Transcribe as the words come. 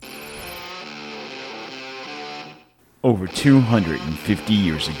Over 250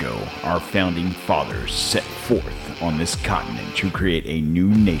 years ago, our founding fathers set forth on this continent to create a new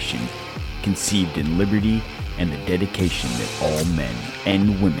nation conceived in liberty and the dedication that all men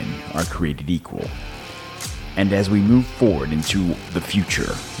and women are created equal. And as we move forward into the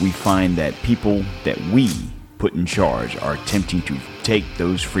future, we find that people that we put in charge are attempting to take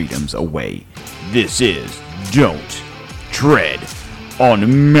those freedoms away. This is Don't Tread on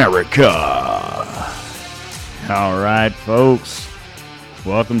America. All right, folks,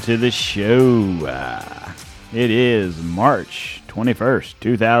 welcome to the show. It is March 21st,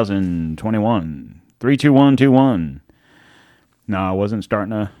 2021. 32121. No, I wasn't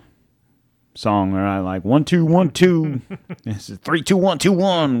starting a song where I like 1 2 1 2. This is 3 2 1 2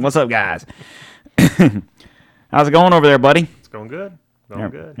 1. What's up, guys? How's it going over there, buddy? It's going good.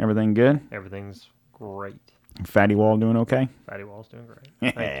 Good. Everything good? Everything's great. Fatty Wall doing okay? Fatty Wall's doing great.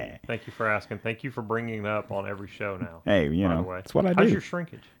 Thank you. Thank you for asking. Thank you for bringing it up on every show now. Hey, you know, that's what I do. How's your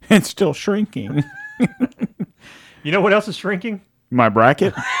shrinkage? It's still shrinking. You know what else is shrinking? My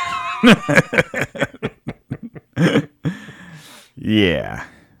bracket? Yeah.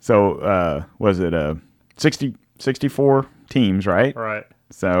 So, was it 64 teams, right? Right.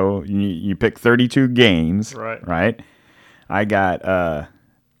 So, you pick 32 games. Right. Right? I got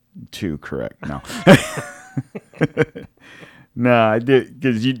 2 correct. No. No, I did.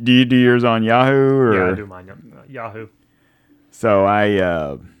 Because do you do yours on Yahoo? Or? Yeah, I do mine on Yahoo. So,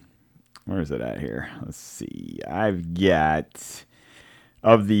 where is it at here? Let's see. I've got,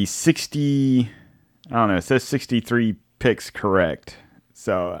 of the 60, I don't know, it says 63 picks correct.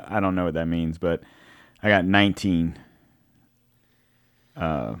 So I don't know what that means, but I got 19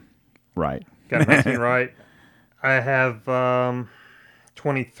 right. Got 19 right. I have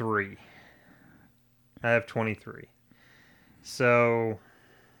 23. I have 23. So.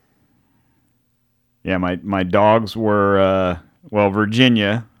 Yeah, my dogs were,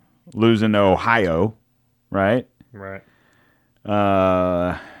 Virginia losing to Ohio, right? Right.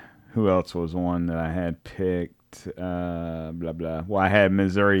 Who else was one that I had picked? Blah, blah. Well, I had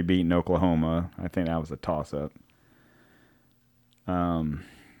Missouri beating Oklahoma. I think that was a toss-up. So,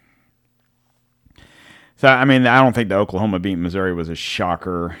 I mean, I don't think the Oklahoma beating Missouri was a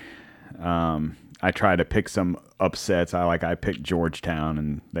shocker. I tried to pick some upsets. I picked Georgetown,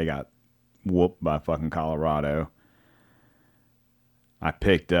 and they got whooped by fucking Colorado. I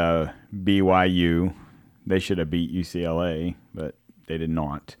picked BYU. They should have beat UCLA, but they did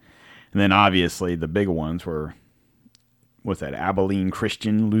not. And then, obviously, the big ones were, what's that, Abilene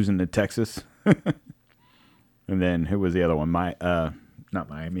Christian losing to Texas? And then, who was the other one? Not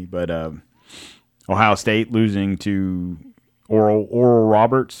Miami, but Ohio State losing to Oral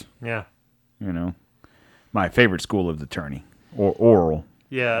Roberts. Yeah. You know, my favorite school of the tourney, or Oral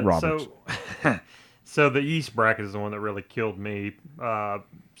Roberts. So the East bracket is the one that really killed me. The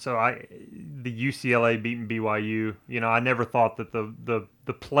UCLA beating BYU. You know, I never thought that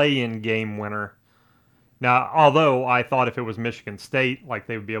the play-in game winner. Now, although I thought if it was Michigan State, like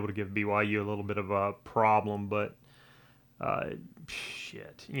they would be able to give BYU a little bit of a problem, but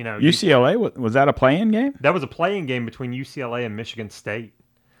shit, you know. UCLA, was that a play-in game? That was a play-in game between UCLA and Michigan State.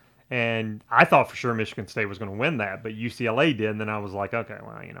 And I thought for sure Michigan State was going to win that, but UCLA did, and then I was like, okay,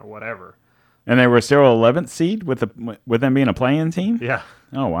 well, you know, whatever. And they were still 11th seed with them being a play-in team? Yeah.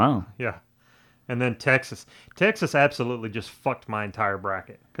 Oh, wow. Yeah. And then Texas. Texas absolutely just fucked my entire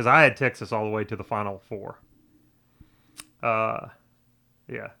bracket because I had Texas all the way to the Final Four. Yeah.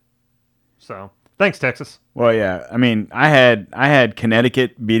 So, thanks, Texas. Well, yeah. I mean, I had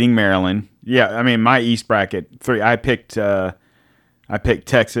Connecticut beating Maryland. Yeah, I mean, my East bracket, I picked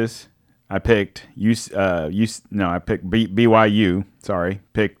Texas. I picked I picked BYU. Sorry.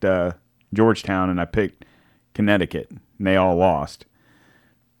 Picked Georgetown, and I picked Connecticut, and they all lost.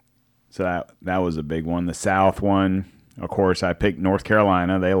 So that was a big one. The South one, of course, I picked North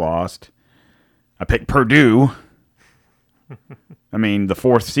Carolina. They lost. I picked Purdue. I mean, the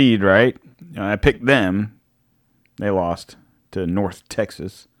 4th seed, right? I picked them. They lost to North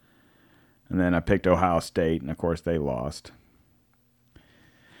Texas. And then I picked Ohio State, and, of course, they lost.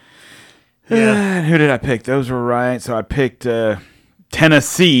 Yeah. Who did I pick? Those were right. So I picked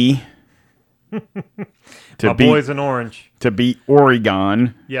Tennessee. Boys in orange. To beat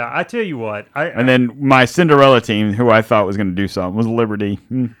Oregon. Yeah, I tell you what. And then my Cinderella team, who I thought was going to do something, was Liberty.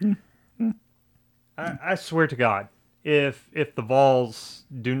 I swear to God, if the Vols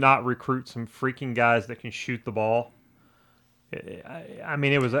do not recruit some freaking guys that can shoot the ball, I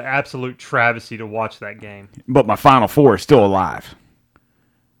mean, it was an absolute travesty to watch that game. But my Final Four is still alive.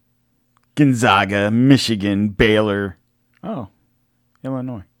 Gonzaga, Michigan, Baylor. Oh,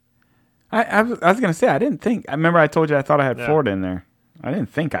 Illinois. I was going to say, I didn't think. I remember I told you I thought I had Yeah. Florida in there. I didn't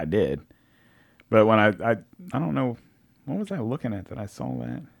think I did. But when I don't know. What was I looking at that I saw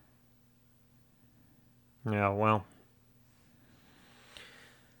that? Yeah, well.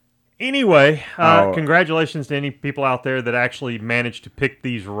 Anyway, congratulations to any people out there that actually managed to pick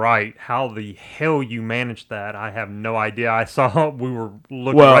these right. How the hell you managed that, I have no idea. I saw we were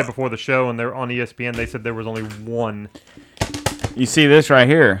looking right before the show, and they're on ESPN. They said there was only one. You see this right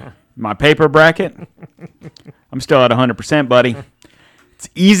here? My paper bracket? I'm still at 100%, buddy. It's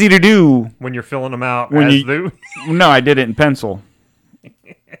easy to do. When you're filling them out When as you- the... No, I did it in pencil.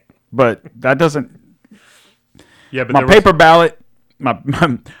 But that doesn't... Yeah, but My there was- paper ballot...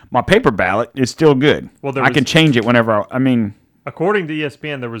 My paper ballot is still good. Well, I can change it whenever I mean... According to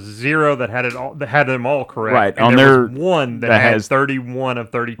ESPN, there was 0 that had it all, that had them all correct. Right, and on there their- was one that, that had has- 31 of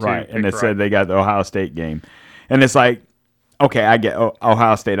 32. Right, and it picked said right. they got the Ohio State game. And it's like, okay, I get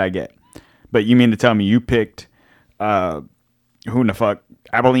Ohio State, I get. But you mean to tell me you picked, who in the fuck,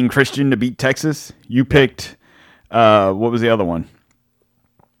 Abilene Christian to beat Texas? You picked, what was the other one?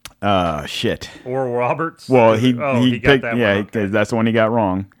 Shit. Oral Roberts. Well, he got picked, that yeah, one. Okay. that's the one he got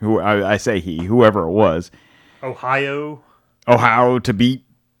wrong. I say whoever it was. Ohio. Ohio to beat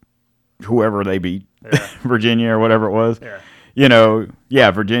whoever they beat, Yeah. Virginia or whatever it was. Yeah. You know, yeah,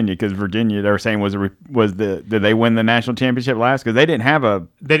 Virginia, because Virginia, they were saying did they win the national championship last? Because they didn't have a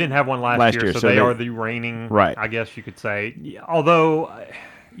They didn't have one last year, so so they they- are the reigning. Right. I guess you could say. Yeah, although,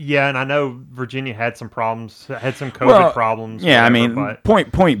 yeah, and I know Virginia had some problems, had some COVID problems. Yeah, I whatever, mean,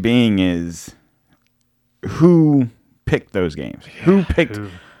 but point being is who picked those games? Who picked?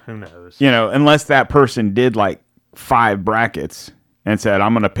 who knows? You know, unless that person did like 5 brackets and said,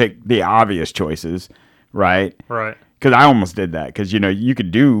 "I'm going to pick the obvious choices," right? Right. Because I almost did that. Because, you know, you could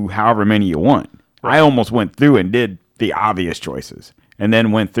do however many you want. I almost went through and did the obvious choices. And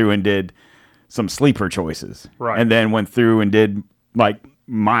then went through and did some sleeper choices. Right. And then went through and did, like,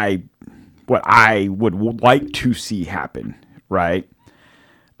 what I would like to see happen. Right?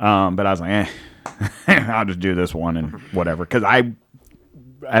 But I was like, I'll just do this one and whatever. Because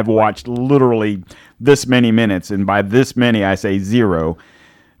I've watched literally this many minutes. And by this many, I say 0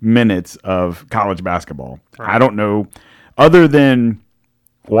 minutes of college basketball. Right. I don't know, other than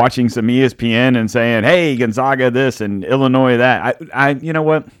watching some ESPN and saying, "Hey, Gonzaga this and Illinois that." I you know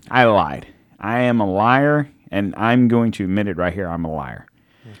what? I lied. I am a liar, and I'm going to admit it right here. I'm a liar.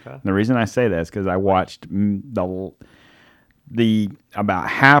 Okay. The reason I say that is because I watched the about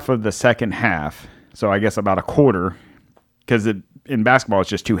half of the second half. So I guess about a quarter, because in basketball it's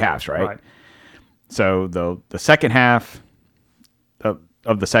just 2 halves, right? Right. So the second half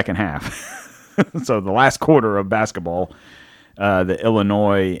of the second half. So the last quarter of basketball, the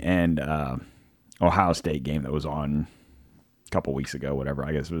Illinois and Ohio State game that was on a couple weeks ago, whatever.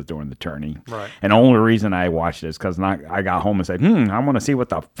 I guess it was during the tourney. Right. And the only reason I watched it is because I got home and said, I want to see what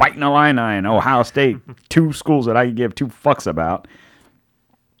the Fighting Illini and Ohio State, 2 schools that I could give 2 fucks about.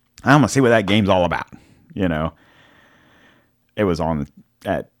 I want to see what that game's all about. You know, it was on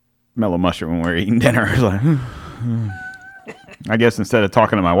at Mellow Mushroom when we were eating dinner. I was like, I guess instead of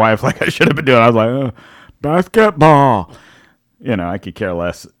talking to my wife like I should have been doing, I was like, basketball. You know, I could care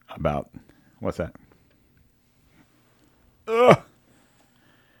less about what's that? What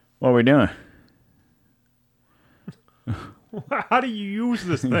are we doing? How do you use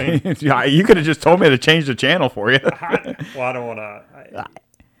this thing? You could have just told me to change the channel for you. Well, I don't want to.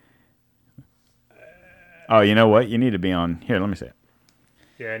 Oh, you know what? You need to be on here. Let me see it.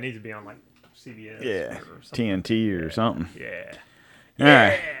 Yeah, it needs to be on like CBS. Yeah, or something. TNT or something. Yeah. All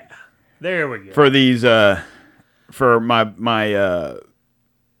right. There we go. For these, for my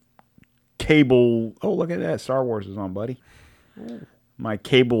cable. Oh, look at that! Star Wars is on, buddy. My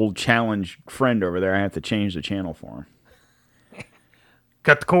cable challenge friend over there. I have to change the channel for him.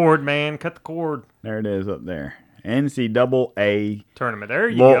 Cut the cord, man. Cut the cord. There it is up there. NCAA Tournament. There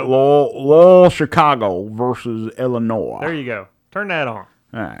you go. Lowell Chicago versus Illinois. There you go. Turn that on.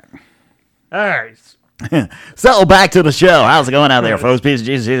 All right. All right. So back to the show. How's it going out there, folks? Peace of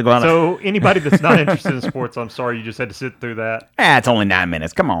Jesus. Going on. So anybody that's not interested in sports, I'm sorry you just had to sit through that. It's only 9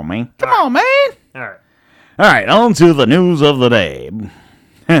 minutes. Come on, man. Come on, man. All right. All right, on to the news of the day.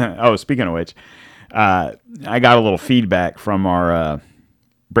 Oh, speaking of which, I got a little feedback from our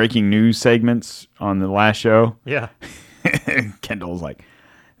breaking news segments on the last show. Yeah. Kendall's like,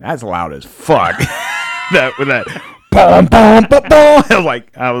 that's loud as fuck. with that. Boom, boom, boom, boom.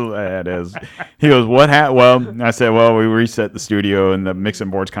 It is. He goes, what happened? Well, I said, well, we reset the studio and the mixing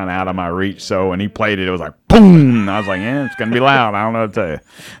board's kind of out of my reach. So when he played it, it was like, boom. I was like, yeah, it's going to be loud. I don't know what to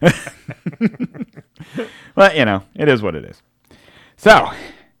tell you. But, you know, it is what it is. So,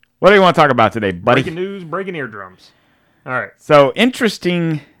 What do you want to talk about today, buddy? Breaking news, breaking eardrums. All right. So,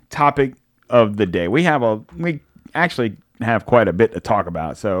 interesting topic of the day. We actually have quite a bit to talk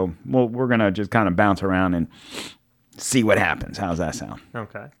about. So, we're going to just kind of bounce around and see what happens. How's that sound?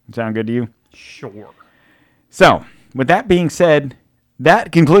 Okay. Sound good to you? Sure. So, with that being said,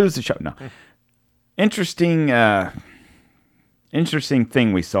 that concludes the show. No. Interesting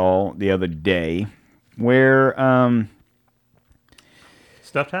thing we saw the other day where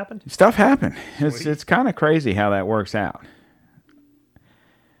Stuff happened? Stuff happened. It's kind of crazy how that works out.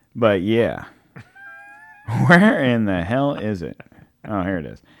 But yeah. Where in the hell is it? Oh, here it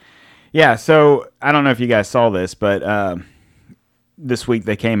is. Yeah, so I don't know if you guys saw this, but this week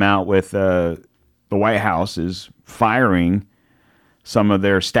they came out with the White House is firing some of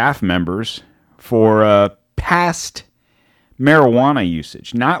their staff members for past marijuana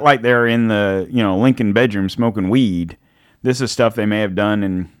usage. Not like they're in the Lincoln bedroom smoking weed. This is stuff they may have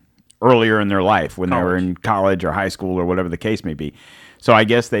done earlier in their life when they were in college or high school or whatever the case may be. So I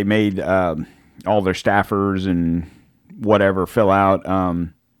guess they made all their staffers and whatever fill out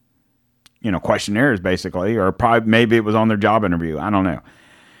questionnaires basically, or probably maybe it was on their job interview. I don't know.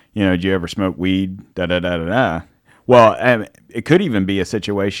 Did you ever smoke weed? Da da da da da. Well, it could even be a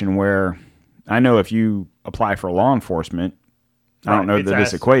situation where I know if you apply for law enforcement, I don't know that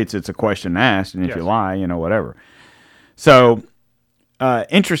this equates. It's a question asked, and if you lie, whatever. So,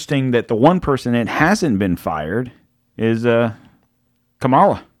 interesting that the one person that hasn't been fired is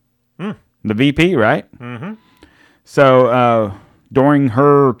Kamala, the VP, right? Mm-hmm. So, during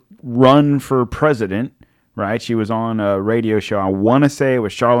her run for president, right, she was on a radio show. I want to say it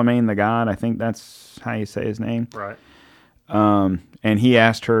was Charlemagne the God. I think that's how you say his name. Right. And he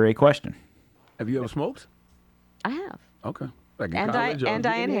asked her a question. Have you ever smoked? I have. Okay. Like I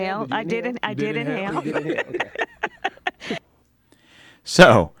inhale. I did inhale. Okay.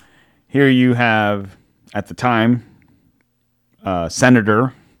 So, here you have, at the time,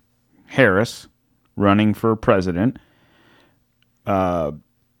 Senator Harris running for president, kowtowing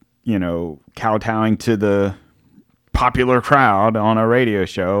to the popular crowd on a radio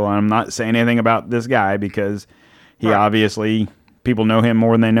show. I'm not saying anything about this guy because he obviously, people know him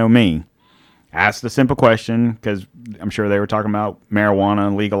more than they know me. Asked a simple question because I'm sure they were talking about marijuana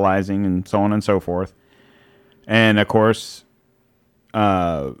and legalizing and so on and so forth. And, of course,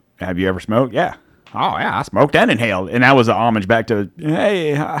 have you ever smoked? Yeah. Oh, yeah, I smoked and inhaled. And that was a homage back to,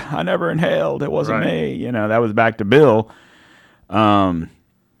 hey, I never inhaled. It wasn't me. That was back to Bill. But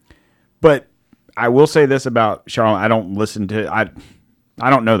I will say this about Charlotte. I don't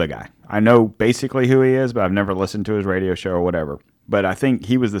know the guy. I know basically who he is, but I've never listened to his radio show or whatever. But I think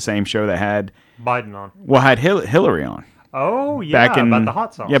he was the same show that had Biden on. Well, had Hillary on. Oh, yeah, about the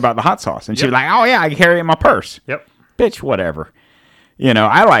hot sauce. Yeah, about the hot sauce. And she was like, oh, yeah, I can carry it in my purse. Yep. Bitch, whatever.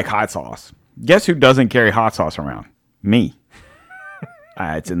 I like hot sauce. Guess who doesn't carry hot sauce around? Me.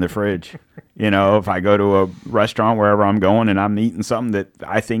 It's in the fridge. If I go to a restaurant, wherever I'm going, and I'm eating something that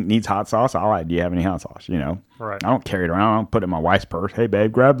I think needs hot sauce, I'll like, do you have any hot sauce? Right. I don't carry it around. I don't put it in my wife's purse. Hey,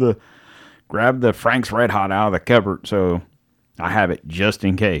 babe, grab the Frank's Red Hot out of the cupboard so I have it just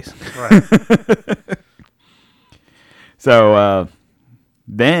in case. Right. So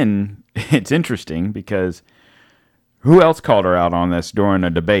then it's interesting because who else called her out on this during a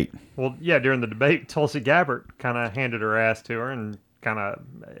debate? Well, yeah, during the debate, Tulsi Gabbard kind of handed her ass to her, and kind of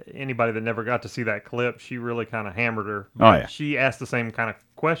anybody that never got to see that clip, she really kind of hammered her. Oh, yeah. She asked the same kind of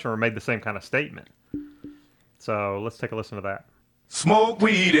question or made the same kind of statement. So let's take a listen to that. Smoke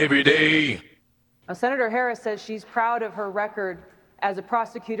weed every day. Senator Harris says she's proud of her record as a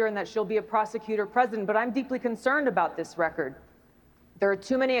prosecutor and that she'll be a prosecutor president, but I'm deeply concerned about this record. There are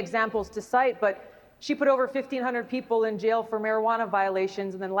too many examples to cite, but she put over 1,500 people in jail for marijuana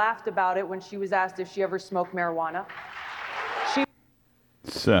violations and then laughed about it when she was asked if she ever smoked marijuana.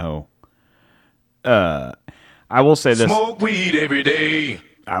 So, I will say this. Smoke weed every day.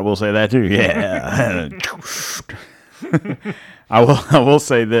 I will say that too. Yeah. I will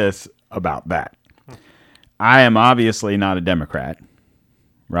say this about that. I am obviously not a Democrat,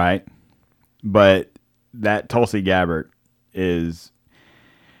 right? But that Tulsi Gabbard is,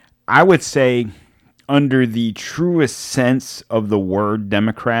 I would say, under the truest sense of the word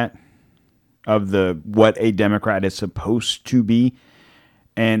Democrat, of what a Democrat is supposed to be.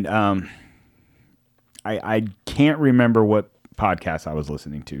 And I can't remember what podcast I was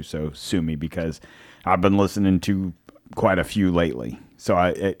listening to, so sue me because I've been listening to quite a few lately. So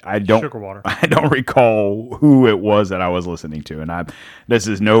I don't Sugar water. I don't recall who it was that I was listening to, and this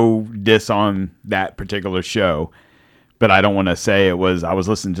is no diss on that particular show, but I don't want to say I was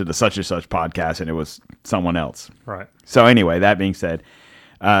listening to the such and such podcast and it was someone else. Right. So anyway, that being said,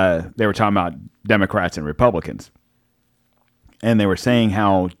 they were talking about Democrats and Republicans. And they were saying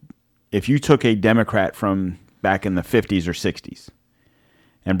how if you took a Democrat from back in the 50s or 60s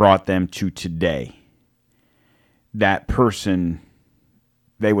and brought them to today, that person,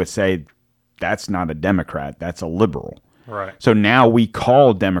 they would say, that's not a Democrat, that's a liberal. Right. So now we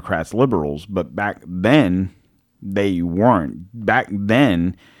call Democrats liberals, but back then they weren't. Back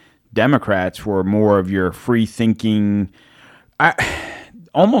then, Democrats were more of your free-thinking,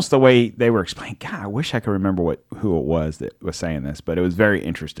 almost the way they were explained. God, I wish I could remember who it was that was saying this, but it was very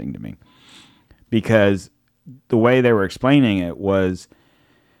interesting to me because the way they were explaining it was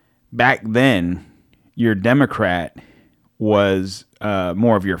back then, your Democrat was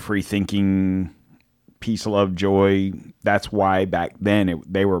more of your free-thinking, peace, love, joy. That's why back then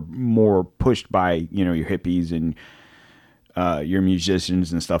they were more pushed by, your hippies and your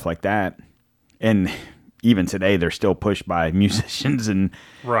musicians and stuff like that. And even today, they're still pushed by musicians and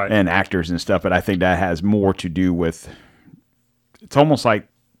actors and stuff. But I think that has more to do with. It's almost like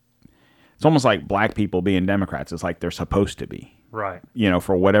black people being Democrats. It's like they're supposed to be, right?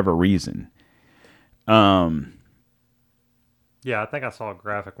 For whatever reason. Yeah, I think I saw a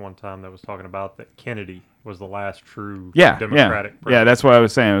graphic one time that was talking about that Kennedy was the last true Democratic president. Yeah, that's what I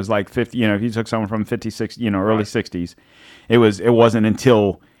was saying. It was like 50, if you took someone from 56, early 60s, it wasn't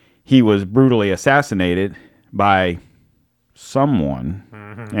until he was brutally assassinated by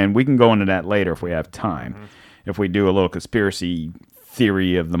someone, and we can go into that later if we have time. If we do a little conspiracy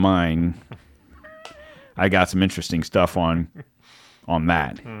theory of the mind, I got some interesting stuff on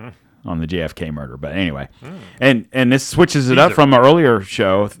that. On the JFK murder, but anyway, and this switches it up from our earlier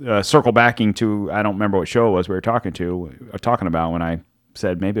show. Circle backing to I don't remember what show it was we were talking about when I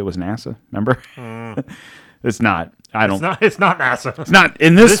said maybe it was NASA. Remember? It's not. It's not NASA. It's not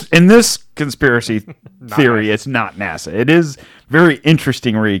in this conspiracy theory. It's not NASA. It is very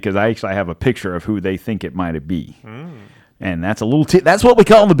interesting read because I actually have a picture of who they think it might be, and that's a little. That's what we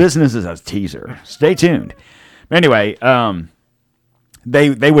call in the business as a teaser. Stay tuned. Anyway,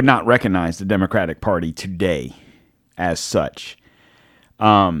 They would not recognize the Democratic Party today as such.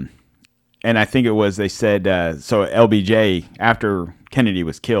 And I think it was, they said, so LBJ, after Kennedy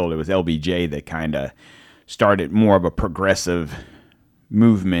was killed, it was LBJ that kind of started more of a progressive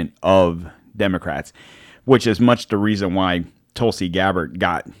movement of Democrats, which is much the reason why Tulsi Gabbard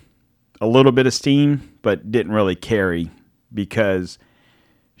got a little bit of steam, but didn't really carry because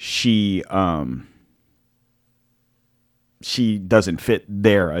she doesn't fit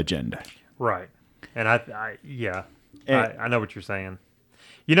their agenda. Right. And I know what you're saying.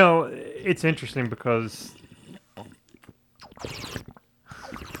 It's interesting because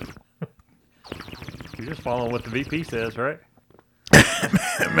you're just following what the VP says, right?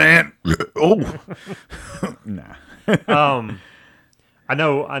 Man. Oh. Nah. I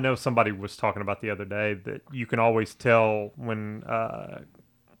know somebody was talking about the other day that you can always tell when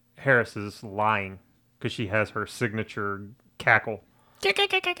Harris is lying because she has her signature cackle.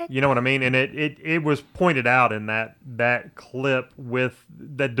 You know what I mean? And it was pointed out in that clip with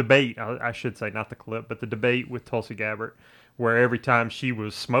the debate, I should say, not the clip, but the debate with Tulsi Gabbard, where every time she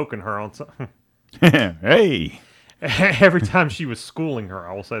was smoking her on something. Hey. Every time she was schooling her,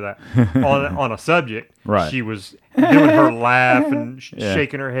 I will say that, on a subject, right. She was doing her laugh and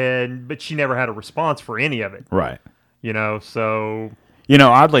shaking her head, but she never had a response for any of it. Right. So...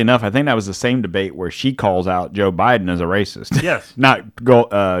 oddly enough, I think that was the same debate where she calls out Joe Biden as a racist. Yes, not Gabbard,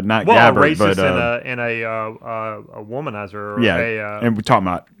 a racist, but and a womanizer. And we're talking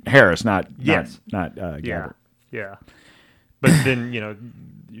about Harris, not Gabbard. Yeah. But then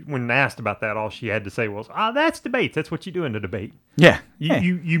when asked about that, all she had to say was, that's debates. That's what you do in a debate. Yeah,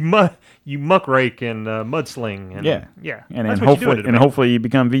 you muckrake and mudsling. And, yeah, and hopefully you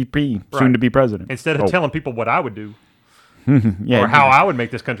become VP, soon to be president. Instead of telling people what I would do. Or how I would make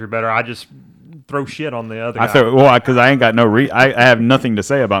this country better, I just throw shit on the other guy. Because I ain't got I have nothing to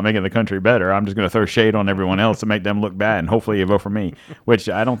say about making the country better. I'm just going to throw shade on everyone else to make them look bad, and hopefully you vote for me, which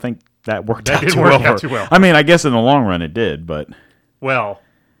I don't think that worked out too well. I mean, I guess in the long run it did, but... Well,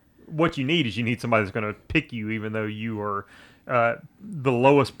 what you need is somebody that's going to pick you even though you are the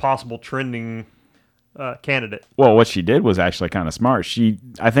lowest possible trending candidate. Well, what she did was actually kind of smart.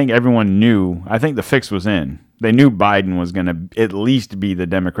 I think everyone knew, I think the fix was in. They knew Biden was going to at least be the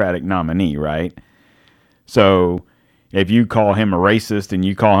Democratic nominee, right? So if you call him a racist and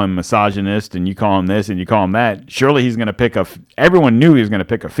you call him misogynist and you call him this and you call him that, surely he's going to pick everyone knew he was going to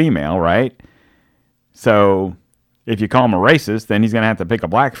pick a female, right? So if you call him a racist, then he's going to have to pick a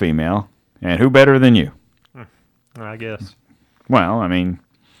black female. And who better than you? I guess. Well, I mean,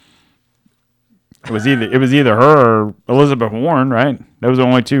 It was either her or Elizabeth Warren, right? Those were the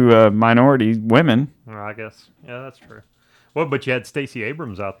only two minority women. Well, I guess. Yeah, that's true. Well, but you had Stacey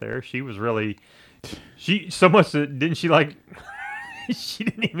Abrams out there. She was really, so much that didn't she like? She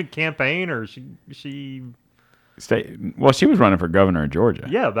didn't even campaign, or she. Well, she was running for governor of Georgia.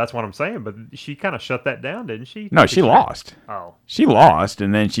 Yeah, that's what I'm saying. But she kind of shut that down, didn't she? No, she lost. Oh, she lost,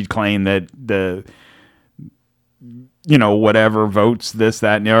 and then she claimed that whatever votes this,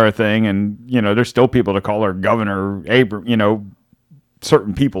 that, and the other thing, and there's still people to call her Governor Abrams.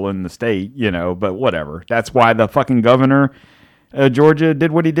 Certain people in the state, but whatever. That's why the fucking governor of Georgia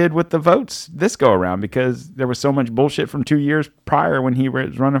did what he did with the votes this go around, because there was so much bullshit from 2 years prior when he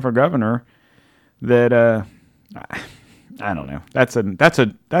was running for governor that I don't know. That's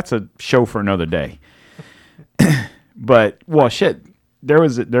a show for another day. But well, shit.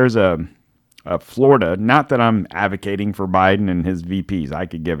 There's a Florida. Not that I'm advocating for Biden and his VPs. I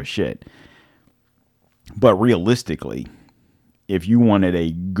could give a shit. But realistically, if you wanted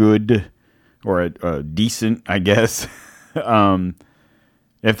a good or a decent, I guess,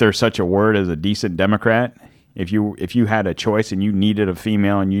 if there's such a word as a decent Democrat, if you had a choice and you needed a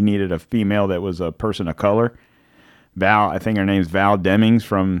female that was a person of color, I think her name's Val Demings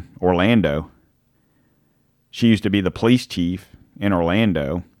from Orlando. She used to be the police chief in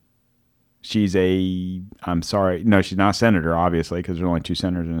Orlando. She's I'm sorry, no, she's not a senator, obviously, because there's only 2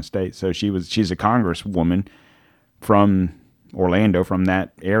 senators in the state. So she's a congresswoman from Orlando, from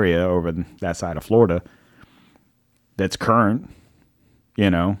that area over that side of Florida, that's current.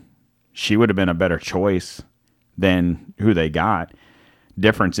 She would have been a better choice than who they got.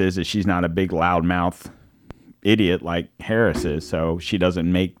 Difference is that she's not a big loudmouth idiot like Harris is, so she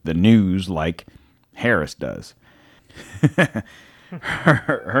doesn't make the news like Harris does.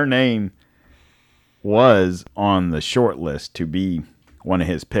 her name was on the short list to be one of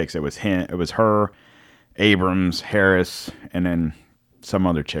his picks. It was her, Abrams, Harris, and then some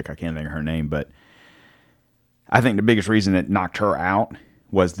other chick. I can't think of her name, but I think the biggest reason it knocked her out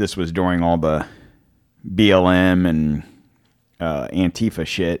was this was during all the BLM and Antifa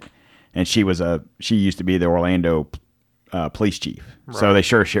shit, and she used to be the Orlando police chief. Right. So they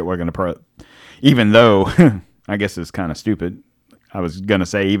sure shit were going to even though I guess it's kind of stupid. I was going to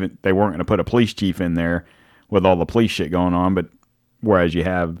say even they weren't going to put a police chief in there with all the police shit going on, but whereas you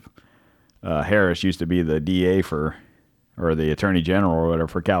have Harris used to be the DA or the Attorney General or whatever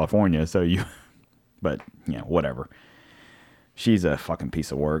for California. But whatever. She's a fucking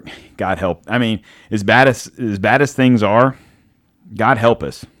piece of work. God help. I mean, as bad as things are, God help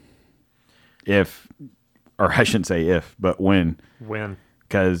us. Or I shouldn't say if, but when. When.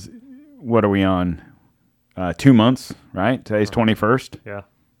 Because what are we on? 2 months, right? Today's 21st. Yeah.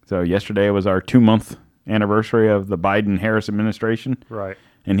 So yesterday was our 2-month anniversary of the Biden-Harris administration. Right.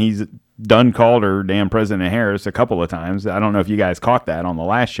 And he's done called her damn President Harris a couple of times. I don't know if you guys caught that on the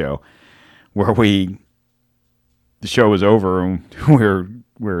last show where the show was over and we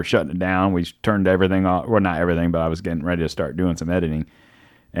were shutting it down. We turned everything off. Well, not everything, but I was getting ready to start doing some editing.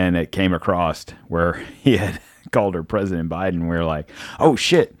 And it came across where he had called her President Biden. We were like, oh,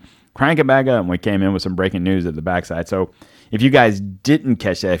 shit, crank it back up. And we came in with some breaking news at the backside. So if you guys didn't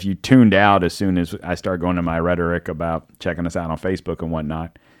catch that, if you tuned out as soon as I started going to my rhetoric about checking us out on Facebook and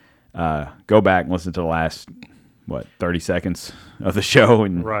whatnot, go back and listen to the last, 30 seconds of the show.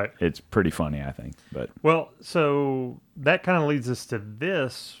 And right. It's pretty funny, I think. But well, so that kind of leads us to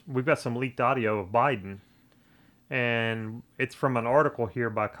this. We've got some leaked audio of Biden. And it's from an article here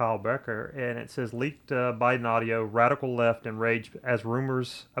by Kyle Becker, and it says, leaked Biden audio, radical left enraged as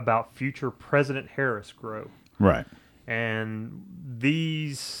rumors about future President Harris grow. Right. And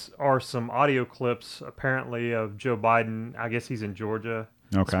these are some audio clips, apparently, of Joe Biden. I guess he's in Georgia,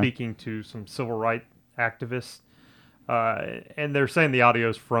 speaking to some civil rights activists. And they're saying the audio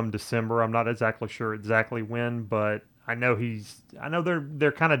is from December. I'm not exactly sure when, but I know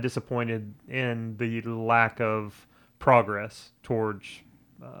they're kind of disappointed in the lack of progress towards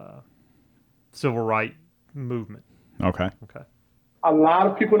civil rights movement. Okay. A lot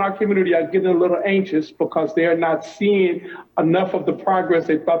of people in our community are getting a little anxious because they're not seeing enough of the progress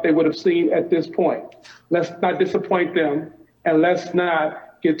they thought they would have seen at this point. Let's not disappoint them, and let's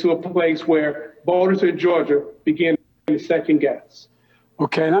not get to a place where voters in Georgia begin to second guess.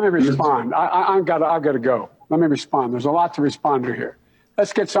 Okay, let me respond. I've got to go. Let me respond. There's a lot to respond to here.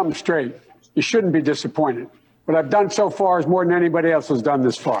 Let's get something straight. You shouldn't be disappointed. What I've done so far is more than anybody else has done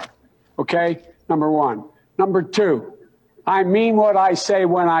this far. Okay? Number one. Number two, I mean what I say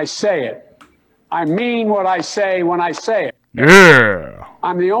when I say it. I mean what I say when I say it. Yeah.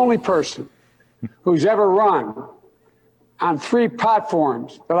 I'm the only person who's ever run on 3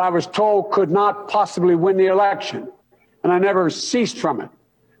 platforms that I was told could not possibly win the election, and I never ceased from it.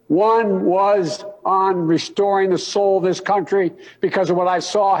 One was on restoring the soul of this country because of what I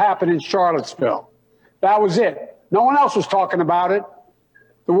saw happen in Charlottesville. That was it. No one else was talking about it.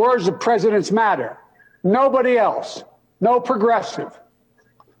 The words of presidents matter. Nobody else, no progressive,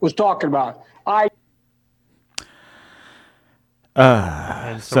 was talking about it.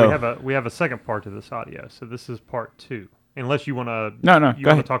 And so we have a second part to this audio. So this is part 2. Unless you want to go want to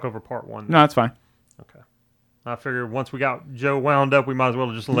ahead. talk over part 1. No, that's fine. Okay. I figured once we got Joe wound up, we might as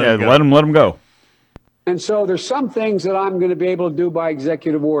well just let him go. Let him go. And so there's some things that I'm going to be able to do by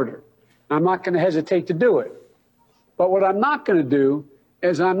executive order. I'm not going to hesitate to do it. But what I'm not going to do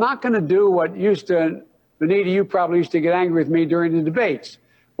is I'm not going to do what Benita, you probably used to get angry with me during the debates,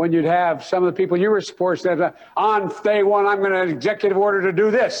 when you'd have some of the people you were supporting say, on day one, I'm going to executive order to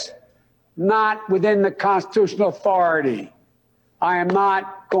do this. Not within the constitutional authority. I am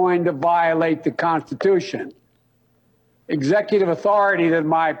not going to violate the Constitution. Executive authority that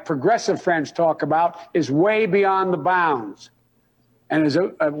my progressive friends talk about is way beyond the bounds. And as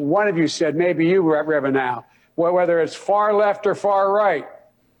one of you said, maybe you, Reverend Al, whether it's far left or far right,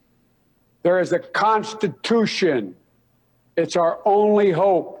 there is a Constitution. It's our only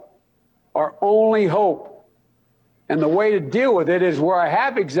hope. Our only hope. And the way to deal with it is where I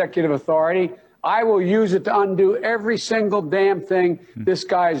have executive authority, I will use it to undo every single damn thing this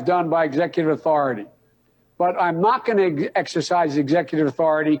guy has done by executive authority. But I'm not going to exercise executive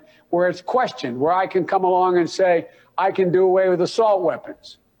authority where it's questioned, where I can come along and say, I can do away with assault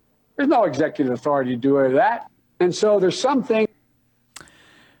weapons. There's no executive authority to do away with that. And so there's something.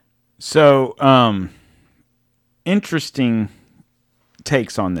 So, interesting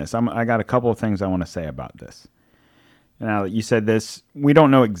takes on this. I got a couple of things I want to say about this. Now, you said this. We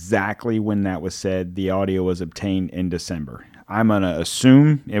don't know exactly when that was said. The audio was obtained in December. I'm going to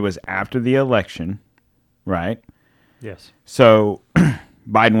assume it was after the election, right? Yes. So,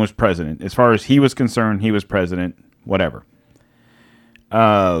 Biden was president. As far as he was concerned, he was president, whatever.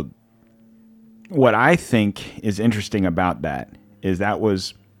 What I think is interesting about that is that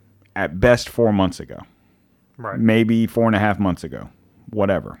was at best 4 months ago. Right. Maybe 4.5 months ago.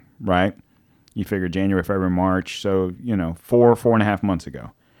 Whatever, right? You figure January, February, March. So, 4.5 months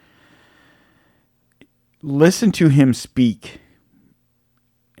ago. Listen to him speak.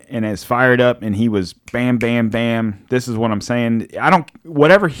 And as fired up, and he was bam, bam, bam. This is what I'm saying.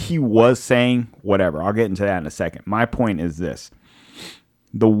 Whatever he was saying, whatever. I'll get into that in a second. My point is this.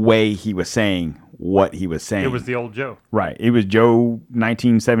 The way he was saying what he was saying. It was the old Joe. Right. It was Joe,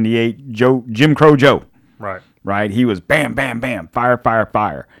 1978, Jim Crow Joe. Right. Right. He was bam, bam, bam, fire, fire,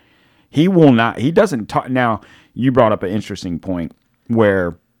 fire. He doesn't talk. Now, you brought up an interesting point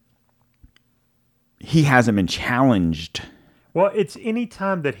where he hasn't been challenged. Well, it's any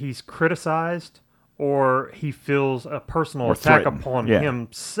time that he's criticized or he feels a personal Or attack threatened. upon Yeah.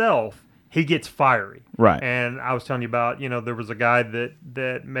 himself, he gets fiery. Right. And I was telling you about, there was a guy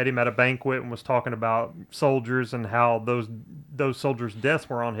that met him at a banquet and was talking about soldiers and how those soldiers' deaths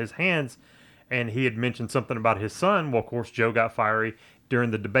were on his hands. And he had mentioned something about his son. Well, of course, Joe got fiery.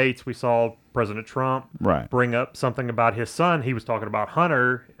 During the debates, we saw President Trump bring up something about his son. He was talking about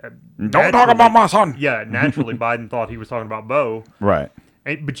Hunter. Don't talk about my son. Yeah, naturally, Biden thought he was talking about Beau. Right.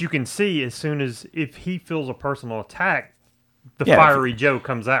 But you can see as soon as if he feels a personal attack, the Yeah, fiery Joe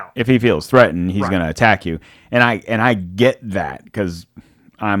comes out. If he feels threatened, he's Right. going to attack you. And I get that because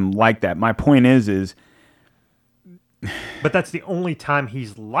I'm like that. My point is But that's the only time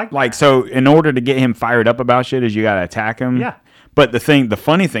he's like that. so in order to get him fired up about shit is you got to attack him. Yeah. But the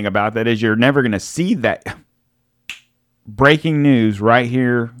funny thing about that is you're never going to see that breaking news right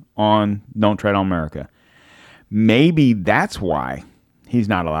here on Don't Tread on America. Maybe that's why he's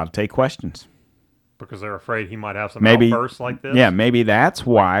not allowed to take questions. Because they're afraid he might have some Maybe outbursts like this. Yeah, maybe that's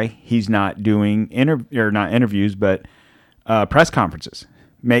why he's not doing not interviews, but press conferences.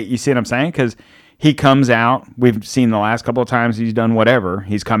 You see what I'm saying? Because he comes out. We've seen the last couple of times he's done whatever.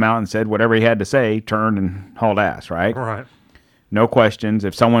 He's come out and said whatever he had to say, turned and hauled ass. Right. Right. No questions.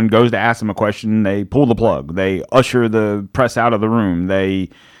 If someone goes to ask him a question, they pull the plug. They usher the press out of the room.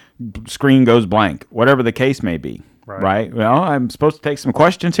 Screen goes blank. Whatever the case may be. Right. Well, I'm supposed to take some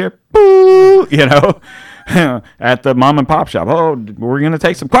questions here. Boo! At the mom and pop shop. Oh, we're going to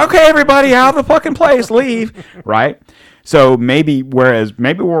take some. Okay, everybody, out of the fucking place. Leave. Right. So maybe we're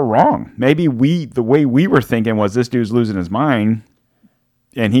wrong. Maybe the way we were thinking was this dude's losing his mind.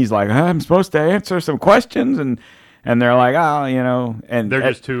 And he's like, I'm supposed to answer some questions. And And they're like, oh, and they're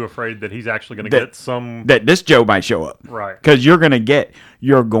just too afraid that he's actually going to get some. That this Joe might show up. Right. Because you're going to get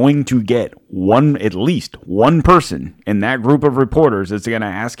at least one person in that group of reporters that's going to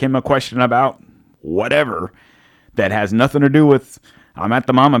ask him a question about whatever that has nothing to do with, I'm at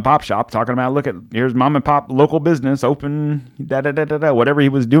the mom and pop shop talking about, here's mom and pop local business open, whatever he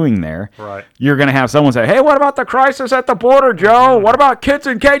was doing there. Right. You're going to have someone say, hey, what about the crisis at the border, Joe? What about kids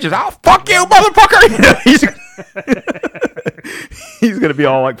in cages? Oh, fuck you, motherfucker. He's going to be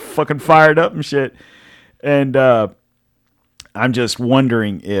all like fucking fired up and shit. And I'm just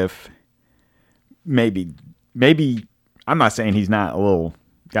wondering if maybe, I'm not saying he's not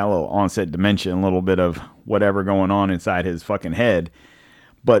got a little onset dementia, a little bit of whatever going on inside his fucking head,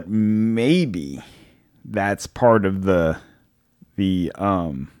 but maybe that's part of the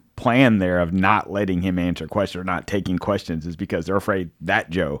plan there of not letting him answer questions or not taking questions is because they're afraid that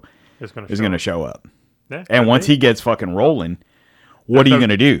Joe is going to show up. Yeah, and once he gets fucking rolling, what are you going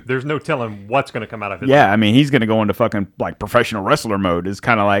to do? There's no telling what's going to come out of his mouth. I mean, he's going to go into fucking like professional wrestler mode. It's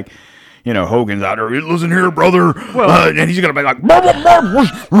kind of like, Hogan's out there, listen here, brother. And he's going to be like,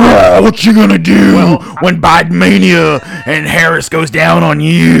 what you going to do when Biden Mania and Harris goes down on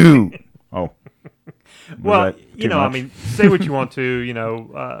you? Oh. Well, I mean, say what you want to,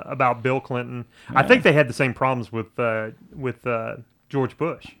 about Bill Clinton. Yeah. I think they had the same problems with George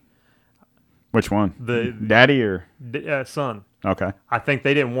Bush. Which one? The daddy or son? Okay. I think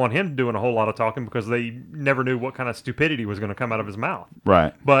they didn't want him doing a whole lot of talking because they never knew what kind of stupidity was going to come out of his mouth.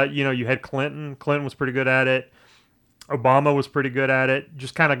 Right. But, you had Clinton. Clinton was pretty good at it. Obama was pretty good at it.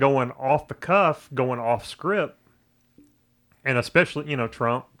 Just kind of going off the cuff, going off script. And especially,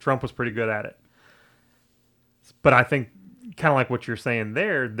 Trump. Trump was pretty good at it. But I think, kind of like what you're saying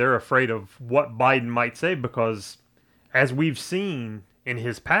there, they're afraid of what Biden might say because, as we've seen in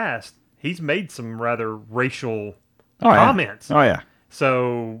his past, he's made some rather racial comments. Yeah. Oh, yeah.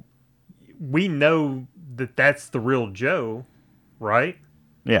 So we know that that's the real Joe, right?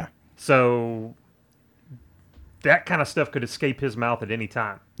 Yeah. So that kind of stuff could escape his mouth at any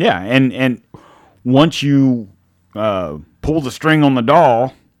time. Yeah, and once you pull the string on the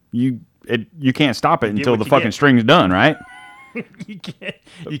doll, you can't stop it until the fucking string's done, right?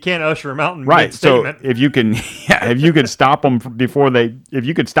 you can't usher him out in right. So mid-statement. if you could stop them before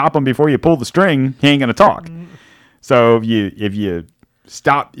you pull the string, he ain't gonna talk. So if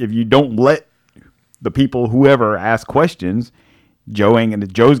you don't let the people, whoever, ask questions,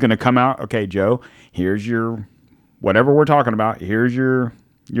 Joe's gonna come out. Okay, Joe, here's your whatever we're talking about. Here's your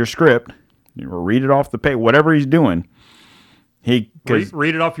script. Read it off the page. Whatever he's doing. Read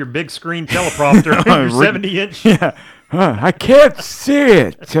it off your big screen teleprompter, your 70-inch. Yeah, I can't see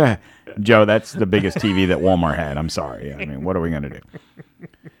it. Joe, that's the biggest TV that Walmart had. I'm sorry. I mean, what are we going to do?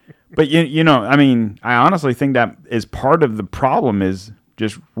 But, I mean, I honestly think that is part of the problem is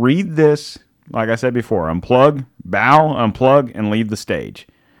just read this, like I said before, unplug, bow, unplug, and leave the stage.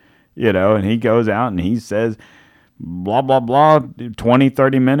 And he goes out and he says, blah, blah, blah, 20,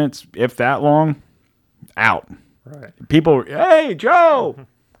 30 minutes, if that long, out. Right. People, hey, Joe!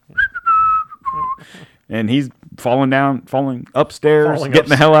 And he's falling upstairs, getting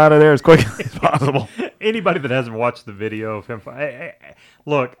the hell out of there as quickly as possible. Anybody that hasn't watched the video of him,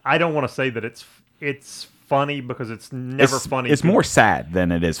 look, I don't want to say that it's funny because it's never funny. It's more sad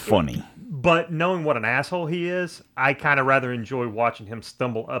than it is funny. But knowing what an asshole he is, I kind of rather enjoy watching him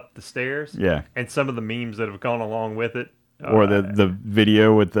stumble up the stairs. Yeah. And some of the memes that have gone along with it. Or the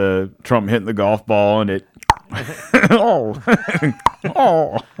video with the Trump hitting the golf ball and it. And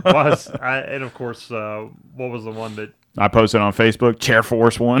of course, what was the one that I posted on Facebook? Chair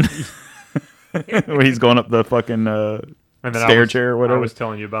Force one. Where he's going up the fucking chair or whatever. I was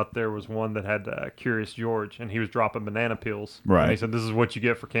telling you about there was one that had Curious George, and he was dropping banana peels. Right. And he said, "This is what you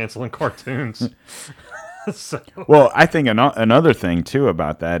get for canceling cartoons." Well, I think another thing too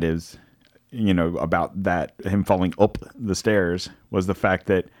about that is, about that him falling up the stairs was the fact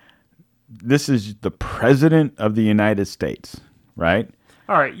that this is the president of the United States, right?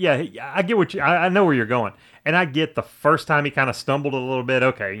 All right, yeah, I get what I know where you're going, and I get the first time he kind of stumbled a little bit.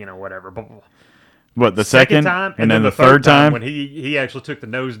 Okay, whatever. But the second time, and then the third time when he actually took the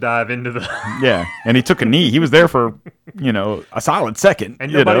nosedive into the yeah, and he took a knee. He was there for a solid second,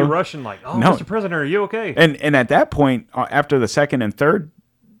 and nobody rushing like, "Oh, no. Mr. President, are you okay?" And at that point, after the second and third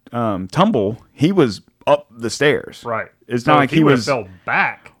tumble, he was up the stairs. Right. It's not like he was fell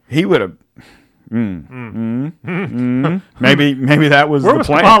back. He would have. Maybe that was Where the was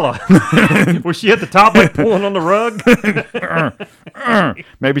plan. Kamala? Was she at the top, like pulling on the rug?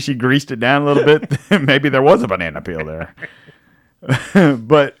 Maybe she greased it down a little bit. Maybe there was a banana peel there.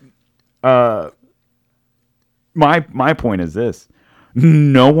 But my point is this.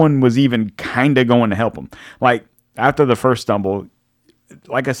 No one was even kind of going to help him. Like, after the first stumble,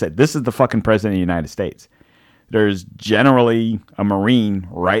 like I said, this is the fucking president of the United States. There's generally a Marine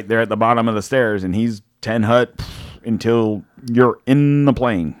right there at the bottom of the stairs, and he's 10 hut until you're in the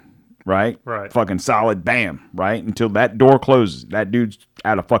plane, right? Right. Fucking solid, bam, right? Until that door closes. That dude's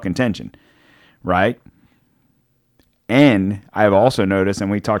out of fucking tension, right? And I've also noticed,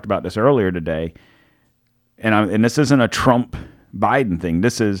 and we talked about this earlier today, and this isn't a Trump-Biden thing.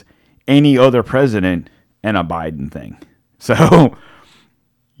 This is any other president and a Biden thing. So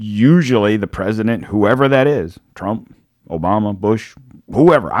usually the president, whoever that is, Trump, Obama, Bush,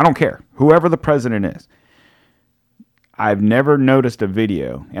 whoever, I don't care, whoever the president is, I've never noticed a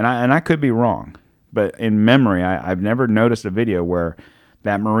video, and I could be wrong, but in memory, I've never noticed a video where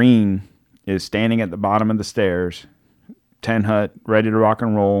that Marine is standing at the bottom of the stairs, 10 hut, ready to rock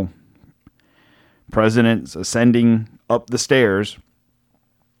and roll, president's ascending up the stairs,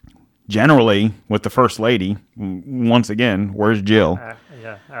 generally with the first lady. Once again, where's Jill?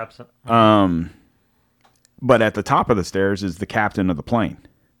 Yeah, absent. But at the top of the stairs is the captain of the plane,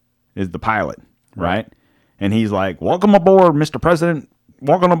 is the pilot, right? And he's like, welcome aboard, Mr. President.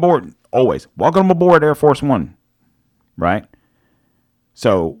 Welcome aboard. Always. Welcome aboard Air Force One, right?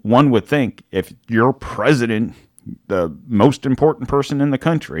 So one would think if your president, the most important person in the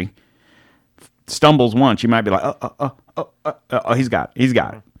country, stumbles once, you might be like, he's got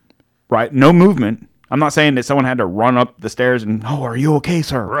it, right? No movement. I'm not saying that someone had to run up the stairs and, are you okay,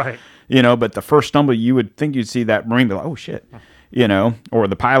 sir? Right. But the first stumble, you would think you'd see that Marine be like, oh, shit, or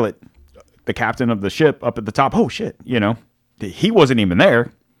the pilot, the captain of the ship up at the top, oh, shit, he wasn't even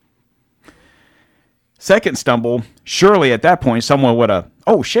there. Second stumble, surely at that point, someone would have,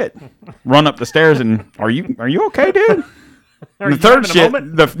 oh, shit, run up the stairs and, are you okay, dude? The third shit,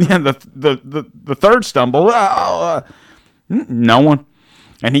 the third stumble, no one.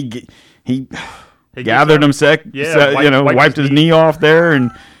 And he gathered himself, wiped his knee off there,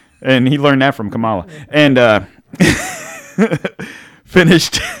 and he learned that from Kamala. And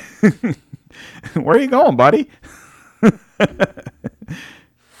finished. Where are you going, buddy?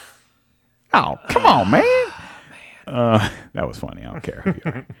 Oh, come on, man. That was funny. I don't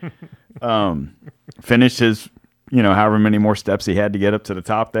care. Finished his, however many more steps he had to get up to the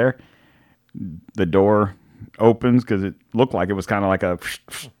top there. The door opens because it looked like it was kind of like a,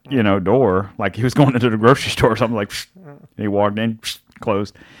 door, like he was going into the grocery store or something, like, he walked in,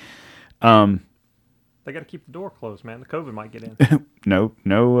 closed. They got to keep the door closed, man. The COVID might get in.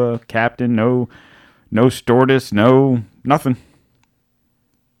 No captain, no stewardess, no nothing.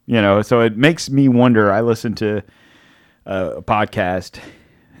 So it makes me wonder. I listened to a podcast,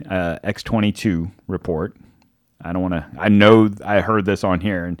 X22 Report. I know I heard this on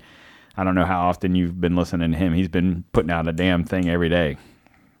here, and I don't know how often you've been listening to him. He's been putting out a damn thing every day.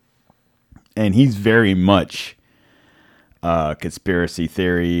 And he's very much conspiracy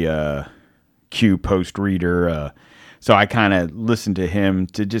theory, Q post reader. So I kind of listened to him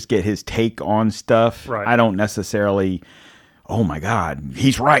to just get his take on stuff. Right. I don't necessarily, oh my God,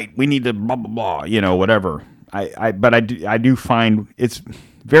 he's right, we need to blah, blah, blah, whatever. But I do find it's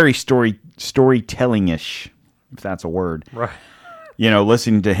very storytelling-ish, if that's a word. Right.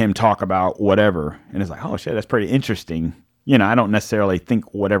 Listening to him talk about whatever, and it's like, oh shit, that's pretty interesting. I don't necessarily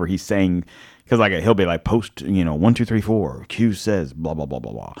think whatever he's saying, because like he'll be like, post, 1, 2, 3, 4, Q says blah blah blah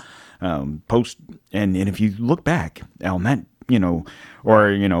blah blah. Post, and if you look back on that,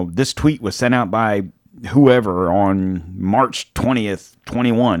 or this tweet was sent out by whoever on March 20th,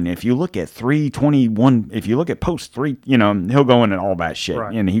 21. If you look at 3/21, if you look at post 3, he'll go into all that shit,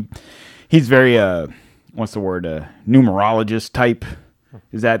 right. And he's very what's the word? Numerologist type.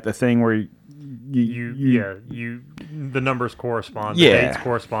 Is that the thing where the numbers correspond, the yeah, dates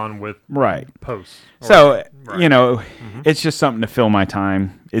correspond with right posts. So right. It's just something to fill my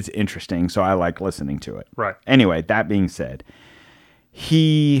time. It's interesting, so I like listening to it. Right. Anyway, that being said,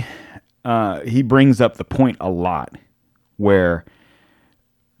 he brings up the point a lot where,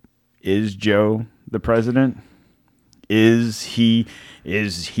 is Joe the president? Is he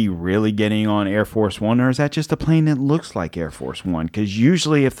really getting on Air Force One, or is that just a plane that looks like Air Force One? Because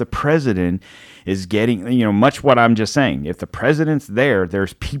usually if the president is getting, much what I'm just saying, if the president's there,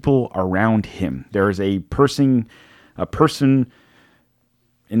 there's people around him. There's a person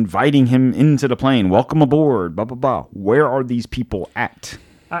inviting him into the plane. Welcome aboard, blah, blah, blah. Where are these people at?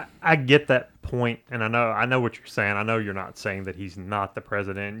 I get that point, and I know what you're saying. I know you're not saying that he's not the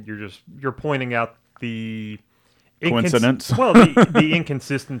president. You're pointing out the coincidence. The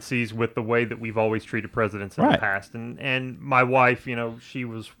inconsistencies with the way that we've always treated presidents in right. the past. And my wife, she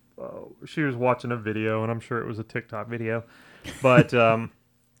was she was watching a video, and I'm sure it was a TikTok video, but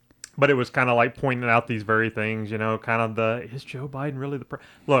it was kind of like pointing out these very things, kind of is Joe Biden really the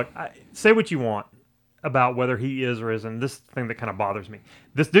look? Say what you want about whether he is or isn't. This thing that kind of bothers me.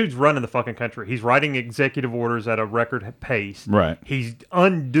 This dude's running the fucking country. He's writing executive orders at a record pace. Right. He's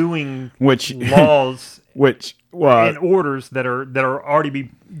undoing laws and orders that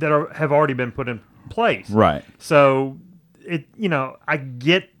have already been put in place. Right. So I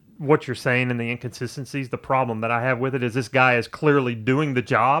get what you're saying and the inconsistencies. The problem that I have with it is this guy is clearly doing the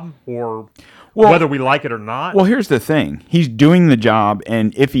job, or whether we like it or not. Well, here's the thing. He's doing the job,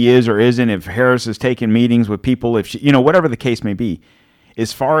 and if he is or isn't, if Harris is taking meetings with people, if she, whatever the case may be,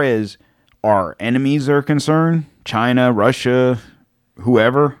 as far as our enemies are concerned, China, Russia,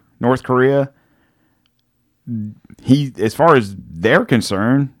 whoever, North Korea, as far as they're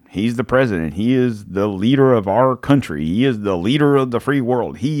concerned, he's the president. He is the leader of our country. He is the leader of the free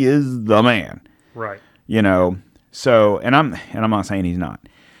world. He is the man. Right. So, and I'm not saying he's not.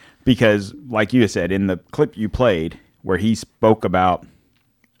 Because, like you said, in the clip you played, where he spoke about,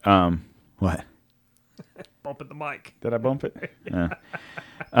 what? Bumping the mic. Did I bump it? Yeah.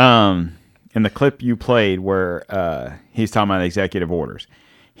 In the clip you played where he's talking about executive orders,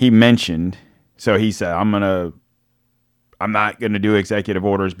 he mentioned, so he said, I'm not going to do executive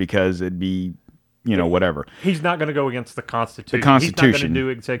orders because it'd be, whatever. He's not going to go against the Constitution. The Constitution. He's not going to do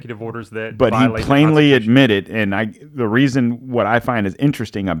executive orders that But he violate plainly admitted, and the reason what I find is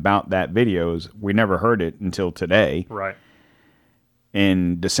interesting about that video is we never heard it until today. Right.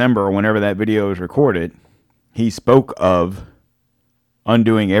 In December, whenever that video was recorded, he spoke of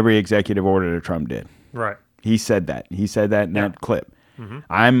undoing every executive order that Trump did. Right. He said that. He said that in that clip. Mm-hmm.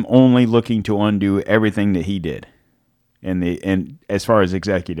 I'm only looking to undo everything that he did, and as far as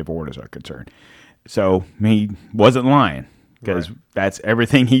executive orders are concerned. So he wasn't lying, because that's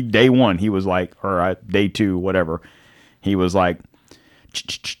everything day one. He was like, or day two, whatever. He was like,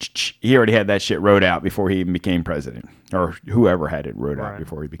 he already had that shit wrote out before he even became president, or whoever had it wrote out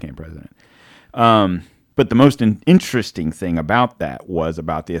before he became president. But the most interesting thing about that was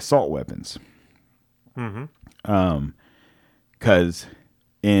about the assault weapons. Mm-hmm. Because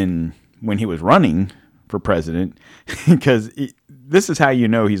when he was running for president, because this is how you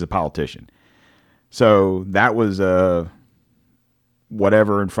know he's a politician. So that was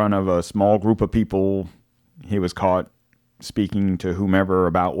whatever in front of a small group of people. He was caught speaking to whomever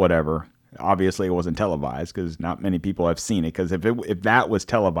about whatever. Obviously, it wasn't televised because not many people have seen it. Because if that was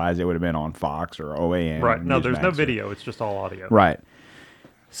televised, it would have been on Fox or OAN. Right. No, there's no video. It's just all audio. Right.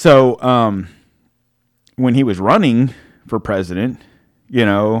 So when he was running for president,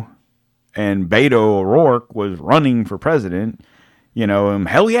 and Beto O'Rourke was running for president,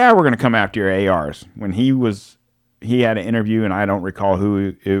 hell yeah, we're going to come after your ARs. When he had an interview, and I don't recall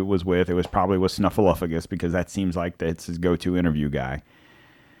who it was with. It was probably with Snuffleupagus, because that seems like that's his go-to interview guy.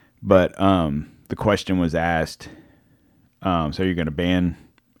 But the question was asked, so you're going to ban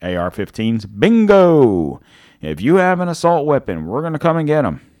AR-15s? Bingo! If you have an assault weapon, we're going to come and get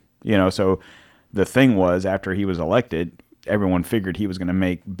them. So the thing was, after he was elected, everyone figured he was going to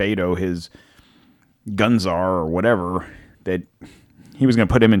make Beto his gun czar or whatever, that he was going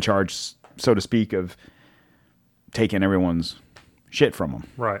to put him in charge, so to speak, of taking everyone's shit from them.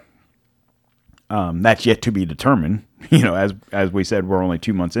 Right. That's yet to be determined. As we said, we're only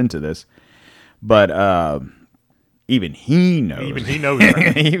 2 months into this. But even he knows. Even he knows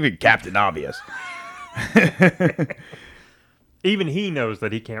that. Even Captain Obvious. Even he knows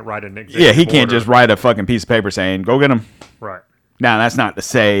that he can't write an executive Yeah, he can't order. just write a fucking piece of paper saying, go get him. Right. Now, that's not to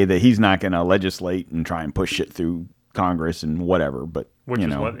say that he's not going to legislate and try and push shit through Congress and whatever, but Which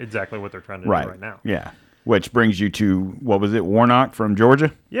is exactly what they're trying to do right now. Yeah. Which brings you to, what was it, Warnock from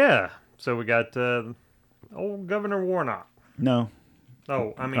Georgia? Yeah. So we got old Governor Warnock. No.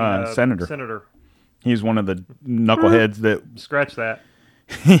 Oh, I mean Senator. Senator. He's one of the knuckleheads that... Scratch that.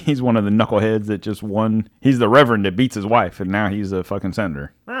 He's one of the knuckleheads that just won. He's the reverend that beats his wife, and now he's a fucking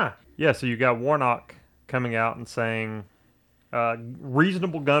senator. Yeah, so you got Warnock coming out and saying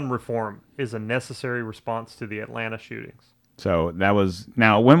reasonable gun reform is a necessary response to the Atlanta shootings. So that was...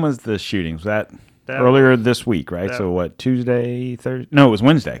 Now, when was the shootings? Was that earlier this week, right? So what, Tuesday, Thursday? No, it was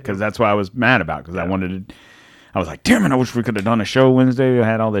Wednesday, because that's what I was mad about, because I was like, damn it, I wish we could have done a show Wednesday. We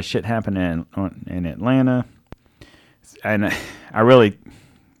had all this shit happening in Atlanta. And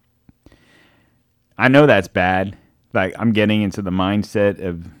I know that's bad. Like, I'm getting into the mindset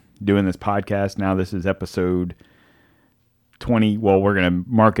of doing this podcast. Now this is episode 20. Well, we're going to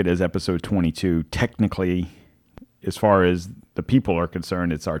mark it as episode 22. Technically, as far as the people are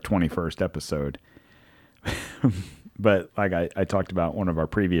concerned, it's our 21st episode. But like I talked about one of our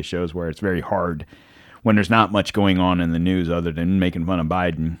previous shows where it's very hard when there's not much going on in the news other than making fun of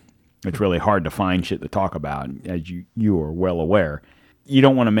Biden. It's really hard to find shit to talk about, as you are well aware. You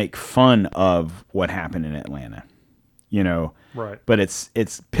don't want to make fun of what happened in Atlanta, Right. But it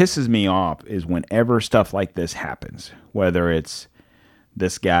pisses me off is whenever stuff like this happens, whether it's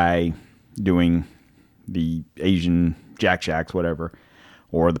this guy doing the Asian Jack Shacks, whatever,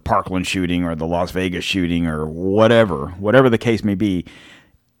 or the Parkland shooting or the Las Vegas shooting or whatever the case may be.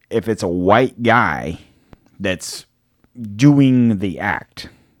 If it's a white guy that's doing the act,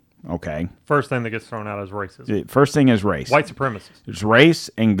 okay? First thing that gets thrown out is racism. First thing is race. White supremacists. It's race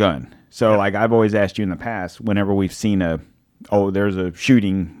and gun. So, like I've always asked you in the past, whenever we've seen there's a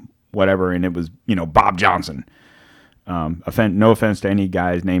shooting, whatever, and it was, Bob Johnson. No offense to any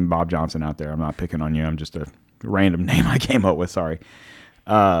guys named Bob Johnson out there. I'm not picking on you. I'm just a random name I came up with. Sorry.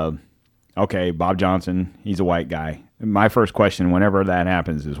 Okay, Bob Johnson, he's a white guy. My first question whenever that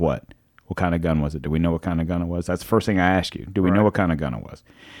happens is what? What kind of gun was it? Do we know what kind of gun it was? That's the first thing I ask you. Do we know what kind of gun it was?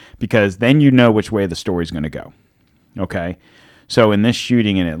 Because then you know which way the story's going to go. Okay? So in this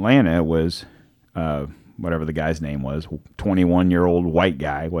shooting in Atlanta, it was, whatever the guy's name was, 21-year-old white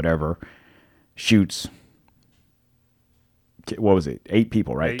guy, whatever, shoots, what was it? 8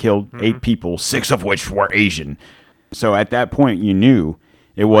 people, right? Killed 8 people, 6 of which were Asian. So at that point, you knew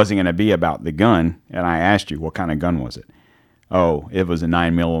it wasn't going to be about the gun, and I asked you, what kind of gun was it? Oh, it was a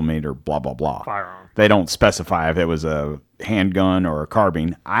 9mm, blah, blah, blah. Firearm. They don't specify if it was a handgun or a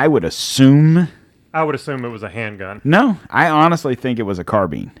carbine. I would assume it was a handgun. No, I honestly think it was a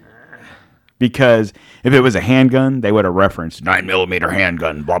carbine. Because if it was a handgun, they would have referenced 9mm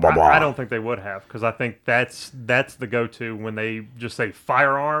handgun, blah, blah, blah. I don't think they would have, because I think that's the go-to when they just say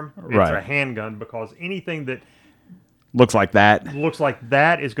firearm, it's a handgun, because anything that looks like that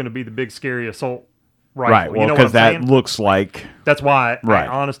is going to be the big, scary assault rifle. Right, well, because that looks like... That's why I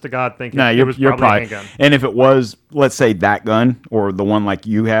honest to God think it was you're probably a handgun. And if it was, let's say, that gun, or the one like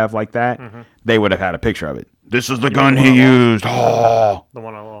you have like that, they would have had a picture of it. This is the gun he used. Oh. The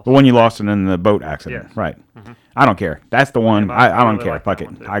one I lost. The one you lost in the boat accident. Yes. Right. I don't care. That's the one. Yeah, I don't care. like Fuck it.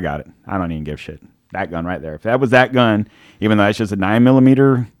 I got it. I don't even give a shit. That gun right there. If that was that gun, even though it's just a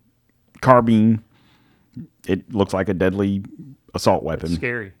 9mm carbine, it looks like a deadly assault weapon. It's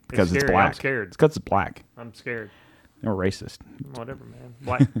scary. Because it's black. I'm scared. It's because it's black. I'm scared. They're racist. Whatever,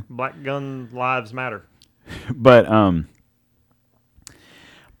 man. Black gun lives matter. But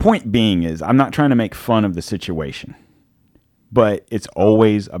point being is, I'm not trying to make fun of the situation, but it's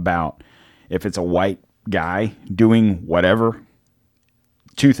always about, if it's a white guy doing whatever,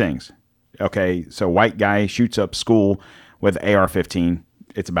 2 things. Okay, so white guy shoots up school with AR-15,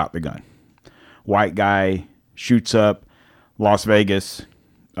 it's about the gun. White guy shoots up Las Vegas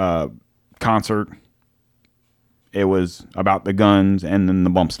concert, it was about the guns and then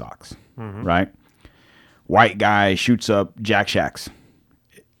the bump stocks, right? White guy shoots up Jack Shacks.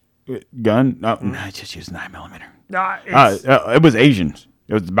 Gun? No, I just used 9mm. It was Asians.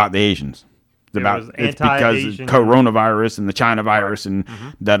 It was about the Asians. It's because of coronavirus and the China virus and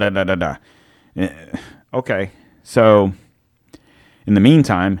da-da-da-da-da. Okay, so in the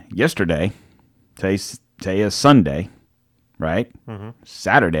meantime, yesterday, today is Sunday, right?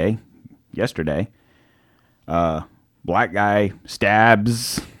 Saturday, yesterday, black guy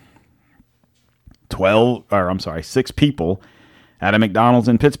stabs 6 people at a McDonald's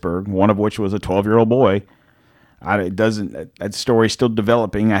in Pittsburgh, one of which was a 12-year-old boy. That story's still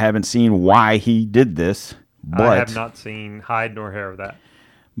developing. I haven't seen why he did this. But I have not seen hide nor hair of that.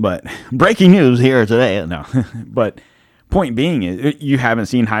 But breaking news here today. No. But point being is, you haven't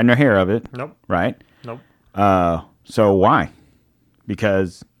seen hide nor hair of it. Nope. Right? Nope. So why?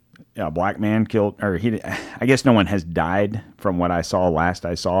 Because a black man killed, I guess no one has died from what I saw last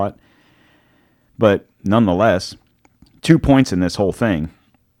I saw it. But nonetheless, 2 points in this whole thing.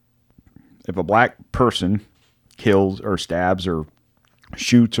 If a black person kills or stabs or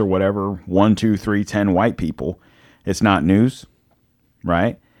shoots or whatever 1, 2, 3, 10 white people, it's not news,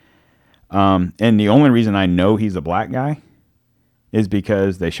 right? And the only reason I know he's a black guy is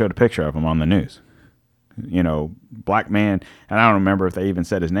because they showed a picture of him on the news. Black man, and I don't remember if they even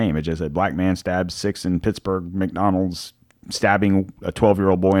said his name. It just said black man stabs 6 in Pittsburgh McDonald's, stabbing a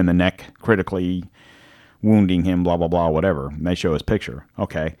 12-year-old boy in the neck, critically wounding him, blah, blah, blah, whatever. And they show his picture.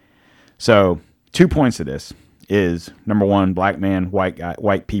 Okay. So 2 points to this is, number 1, black man, white guy,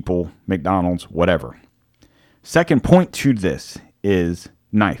 white people, McDonald's, whatever. Second point to this is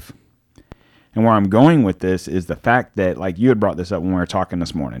knife. And where I'm going with this is the fact that, like you had brought this up when we were talking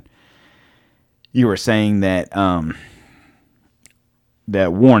this morning, you were saying that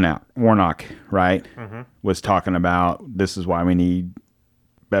that Warnock, right, was talking about. This is why we need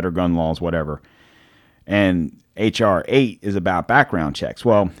better gun laws, whatever. And H.R. 8 is about background checks.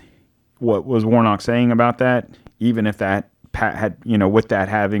 Well, what was Warnock saying about that? Even if that had, with that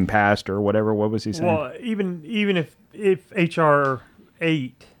having passed or whatever, what was he saying? Well, even if H.R.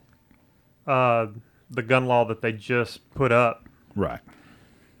 8, the gun law that they just put up, right,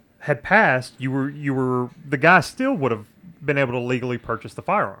 had passed, the guy still would have been able to legally purchase the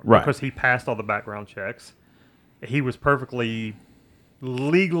firearm, right? Because he passed all the background checks. He was perfectly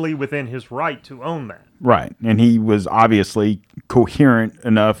legally within his right to own that. Right. And he was obviously coherent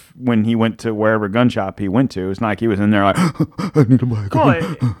enough when he went to wherever gun shop he went to. It's not like he was in there like, I need to buy a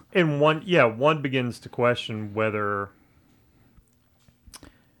gun. Well, and one begins to question whether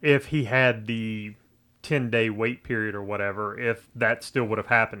if he had the 10-day wait period or whatever, if that still would have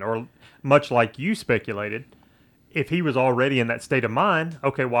happened. Or much like you speculated, if he was already in that state of mind,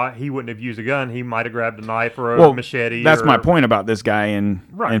 okay, why he wouldn't have used a gun? He might have grabbed a knife or a machete. That's my point about this guy in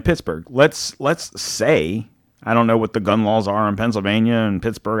Pittsburgh. Let's say, I don't know what the gun laws are in Pennsylvania and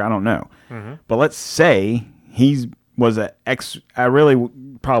Pittsburgh. I don't know, but let's say I really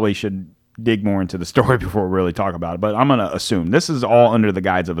probably should dig more into the story before we really talk about it. But I'm going to assume this is all under the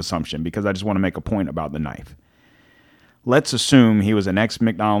guise of assumption because I just want to make a point about the knife. Let's assume he was an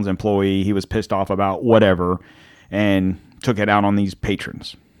ex-McDonald's employee. He was pissed off about whatever and took it out on these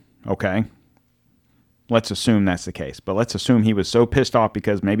patrons, okay? Let's assume that's the case. But let's assume he was so pissed off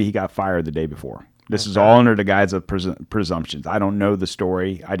because maybe he got fired the day before. This is all under the guise of presumptions. I don't know the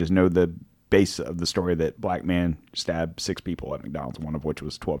story. I just know the base of the story that black man stabbed 6 people at McDonald's, one of which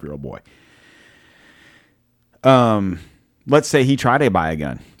was a 12-year-old boy. Let's say he tried to buy a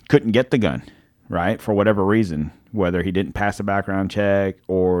gun, couldn't get the gun, right, for whatever reason. Whether he didn't pass a background check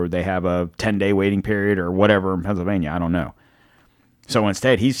or they have a 10-day waiting period or whatever in Pennsylvania, I don't know. So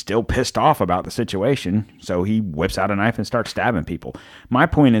instead, he's still pissed off about the situation, so he whips out a knife and starts stabbing people. My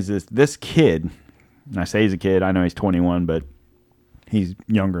point is this kid, and I say he's a kid, I know he's 21, but he's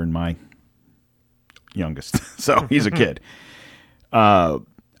younger than my youngest, so he's a kid.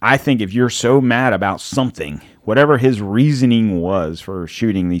 I think if you're so mad about something, whatever his reasoning was for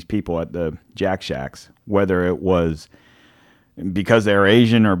shooting these people at the Jack Shacks, whether it was because they're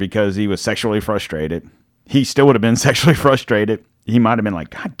Asian or because he was sexually frustrated, he still would have been sexually frustrated. He might have been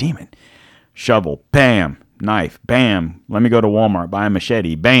like, God damn it. Shovel, bam, knife, bam. Let me go to Walmart, buy a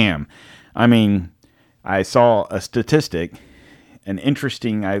machete, bam. I mean, I saw a statistic,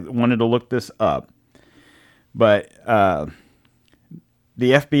 I wanted to look this up, but the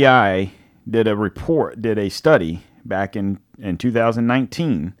FBI did a study back in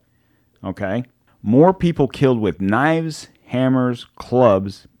 2019, okay? More people killed with knives, hammers,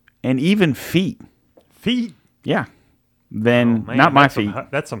 clubs, and even feet. Feet? Yeah. Not my feet.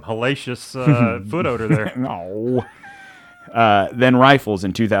 That's some hellacious foot odor there. No. Then rifles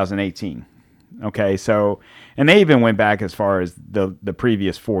in 2018. Okay, so, and they even went back as far as the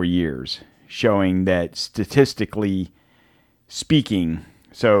previous 4 years, showing that statistically speaking,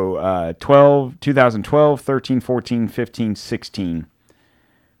 so 2012, 13, 14, 15, 16,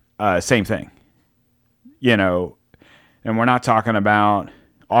 same thing. And we're not talking about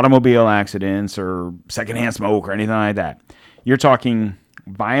automobile accidents or secondhand smoke or anything like that. You're talking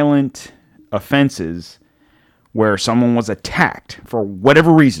violent offenses where someone was attacked for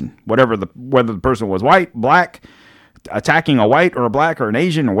whatever reason, whether the person was white, black, attacking a white or a black or an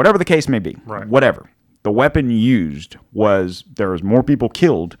Asian or whatever the case may be. Right. Whatever. The weapon used there was more people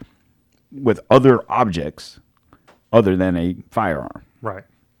killed with other objects other than a firearm. Right.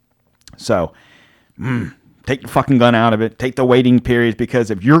 So, take the fucking gun out of it. Take the waiting periods, because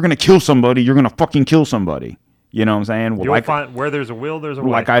if you're going to kill somebody, you're going to fucking kill somebody. You know what I'm saying? Well, You'll find where there's a will, there's a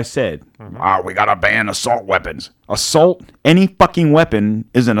way. Like I said, we got to ban assault weapons. Any fucking weapon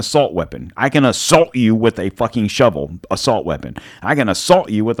is an assault weapon. I can assault you with a fucking shovel, assault weapon. I can assault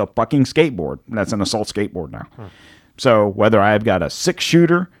you with a fucking skateboard. That's an assault skateboard now. So whether I've got a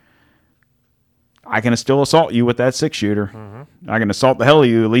 6-shooter, I can still assault you with that 6-shooter. I can assault the hell out of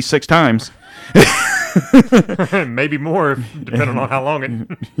you at least 6 times. Maybe more, depending on how long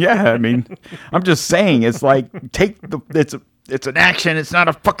it. Yeah, I mean, I'm just saying, it's like it's an action. It's not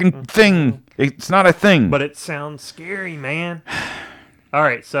a fucking thing. It's not a thing. But it sounds scary, man. All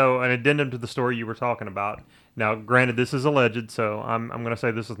right, so an addendum to the story you were talking about. Now, granted, this is alleged, so I'm going to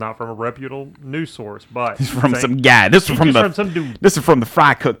say this is not from a reputable news source, but it's from some guy. This is from some dude. This is from the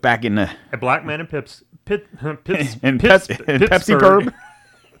fry cook back in the a black man in Pittsburgh.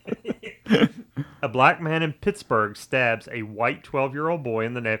 A black man in Pittsburgh stabs a white 12-year-old boy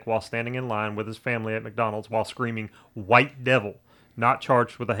in the neck while standing in line with his family at McDonald's while screaming, "White devil," not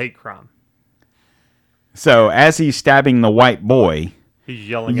charged with a hate crime. So as he's stabbing the white boy, he's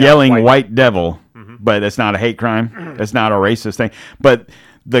yelling white devil, but that's not a hate crime. That's not a racist thing. But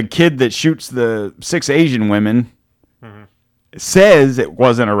the kid that shoots the 6 Asian women says it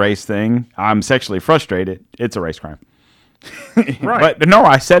wasn't a race thing. I'm sexually frustrated. It's a race crime. Right. But no,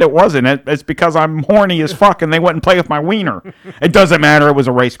 I said it wasn't. It's because I'm horny as fuck and they wouldn't play with my wiener. It doesn't matter. It was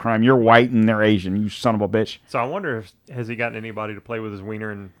a race crime. You're white and they're Asian. You son of a bitch. So I wonder if has he gotten anybody to play with his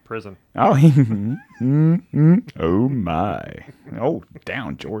wiener in prison? Oh, oh my. Oh,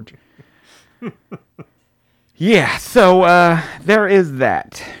 down, George. Yeah, so there is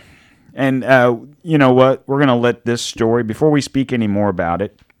that. And you know what? We're going to let this story, before we speak any more about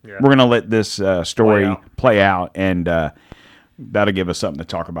it, we're going to let this story play out, and that'll give us something to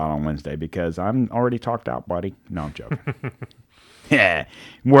talk about on Wednesday, because I'm already talked out, buddy. No, I'm joking. Yeah,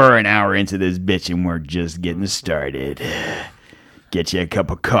 we're an hour into this bitch, and we're just getting started. Get you a cup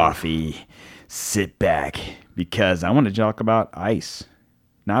of coffee, sit back, because I want to talk about ice,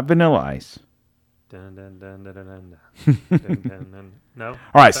 not vanilla ice. Dun, dun, dun, dun, dun, dun, dun. Dun, dun, dun. No? All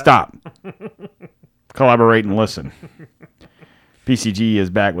right, stop. Collaborate and listen. PCG is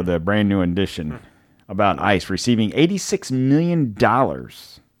back with a brand new edition about ICE receiving $86 million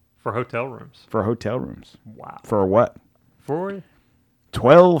for hotel rooms. For hotel rooms. Wow. For what? For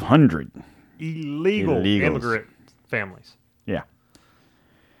 1,200 illegal immigrant families. Yeah.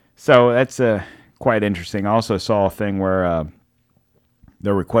 So that's quite interesting. I also saw a thing where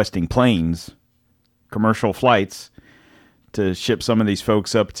they're requesting planes, commercial flights, to ship some of these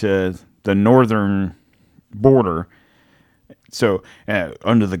folks up to the northern border. So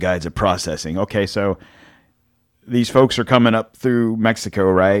under the guise of processing. Okay, so these folks are coming up through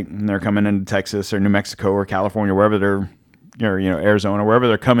Mexico, right? And they're coming into Texas or New Mexico or California, wherever they're, or, you know, Arizona, wherever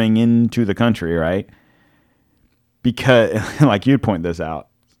they're coming into the country, right? Because, like you'd point this out,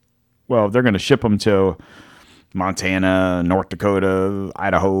 well, they're going to ship them to Montana, North Dakota,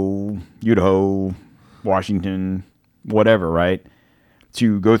 Idaho, Utah, Washington, whatever, right?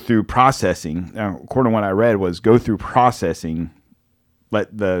 To go through processing. Now, according to what I read, was go through processing,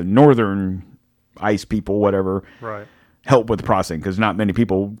 let the northern ICE people, whatever, right, help with the processing, because not many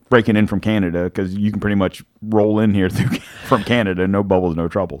people breaking in from Canada, because you can pretty much roll in here from Canada, no bubbles, no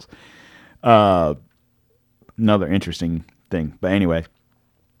troubles. Another interesting thing. But anyway,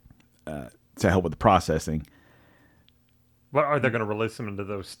 to help with the processing. But are they going to release them into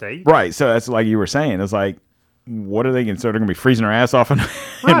those states? Right. So that's like you were saying. It's like, what are they going to? So they're going to be freezing their ass off in,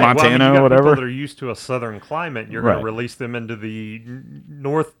 right. Montana or whatever? People that are used to a southern climate, you're going to release them into the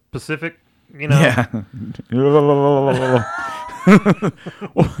North Pacific, you know? Yeah.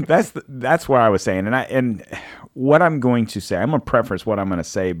 Well, that's where I was saying. And what I'm going to say, I'm going to preface what I'm going to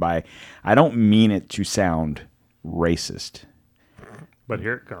say by, I don't mean it to sound racist. But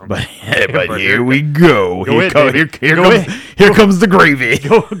here it comes. But here we go. Here comes the gravy.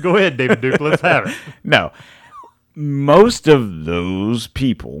 Go ahead, David Duke. Let's have it. No. Most of those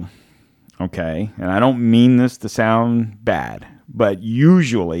people, okay, and I don't mean this to sound bad, but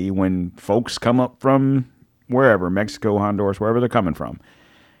usually when folks come up from wherever, Mexico, Honduras, wherever they're coming from,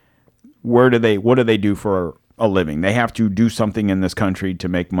 what do they do for a living? They have to do something in this country to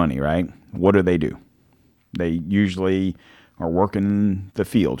make money, right? What do? They usually are working in the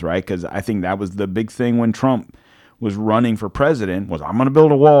fields, right? Because I think that was the big thing when Trump was running for president, was I'm going to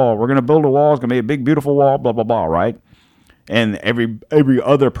build a wall. We're going to build a wall. It's going to be a big, beautiful wall, blah, blah, blah, right? And every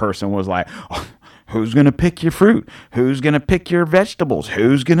other person was like, oh, who's going to pick your fruit? Who's going to pick your vegetables?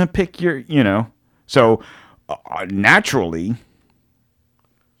 Who's going to pick your, you know? So naturally,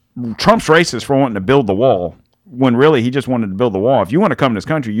 Trump's racist for wanting to build the wall when really he just wanted to build the wall. If you want to come to this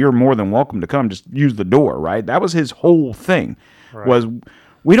country, you're more than welcome to come. Just use the door, right? That was his whole thing, was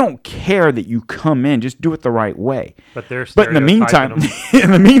we don't care that you come in, just do it the right way. But in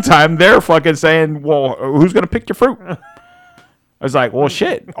the meantime, they're fucking saying, well, who's going to pick your fruit? I was like, well,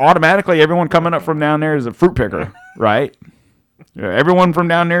 shit. Automatically, everyone coming up from down there is a fruit picker, right? Everyone from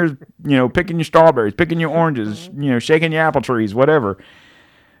down there is, you know, picking your strawberries, picking your oranges, you know, shaking your apple trees, whatever.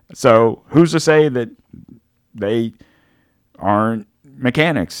 So who's to say that they aren't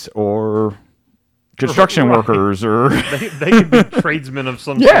mechanics or construction workers, or they could be tradesmen of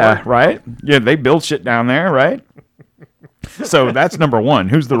some sort. Yeah, right. Yeah, they build shit down there, right? So that's number one.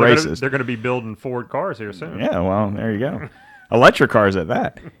 Who's the racist? They're going to be building Ford cars here soon. Yeah, well, there you go. Electric cars at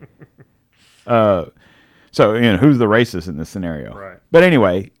that. So, you know, who's the racist in this scenario? Right. But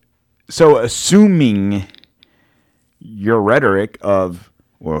anyway, so assuming your rhetoric of,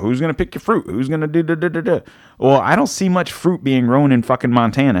 well, who's going to pick your fruit? Who's going to do? Well, I don't see much fruit being grown in fucking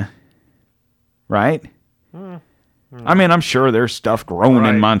Montana. Right? I mean, I'm sure there's stuff growing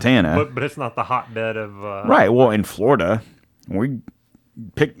in Montana. But it's not the hotbed of... Right. Well, in Florida, we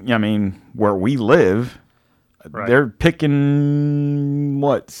pick, I mean, where we live, they're picking,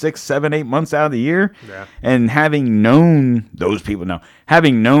 6, 7, 8 months out of the year? Yeah. And having known those people now,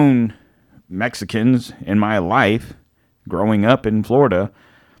 having known Mexicans in my life growing up in Florida,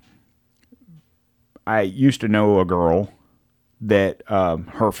 I used to know a girl that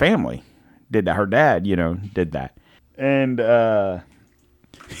her family did that. Her dad, did that. And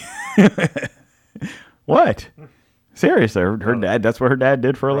what? Seriously, her dad, that's what her dad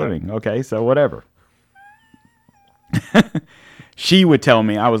did for a living. Okay, so whatever. She would tell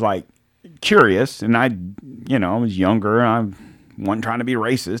me, I was like curious, and I was younger, I wasn't trying to be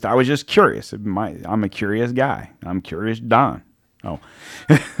racist. I was just curious. I'm a curious guy. I'm curious Don. Oh.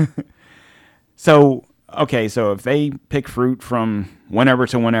 So if they pick fruit from whenever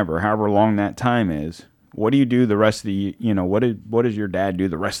to whenever, however long that time is, what do you do the rest of the, what does your dad do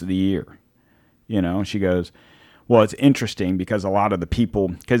the rest of the year? She goes, well, it's interesting because a lot of the people,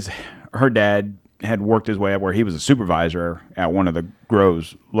 because her dad had worked his way up where he was a supervisor at one of the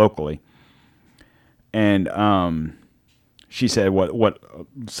grows locally. And she said what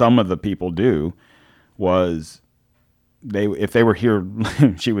some of the people do was if they were here,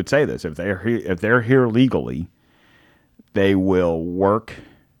 she would say this, if they're here legally, they will work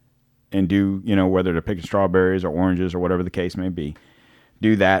and do, whether they're picking strawberries or oranges or whatever the case may be,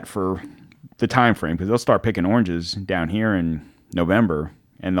 do that for the time frame, because they'll start picking oranges down here in November,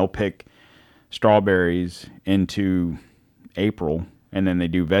 and they'll pick strawberries into April, and then they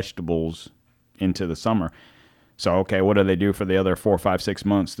do vegetables into the summer. So, okay, what do they do for the other 4, 5, 6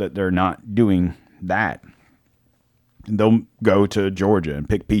 months that they're not doing that? They'll go to Georgia and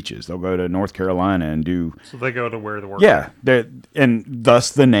pick peaches. They'll go to North Carolina and do... So they go to where the work... Yeah, and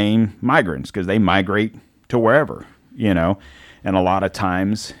thus the name migrants, because they migrate to wherever, And a lot of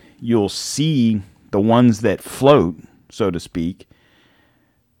times you'll see the ones that float, so to speak,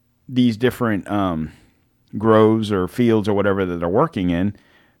 these different groves or fields or whatever that they're working in,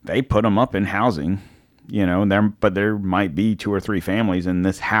 they put them up in housing, but there might be 2 or 3 families in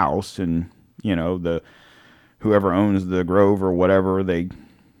this house, and, whoever owns the grove or whatever, they,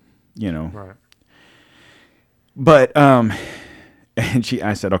 Right. But, and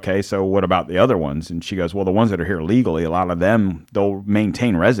I said, okay, so what about the other ones? And she goes, well, the ones that are here legally, a lot of them, they'll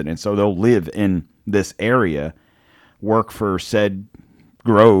maintain residence. So they'll live in this area, work for said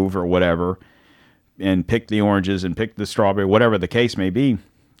grove or whatever, and pick the oranges and pick the strawberry, whatever the case may be.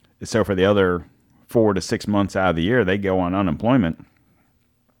 So for the other 4 to 6 months out of the year, they go on unemployment,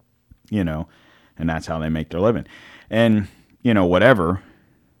 and that's how they make their living. And, whatever.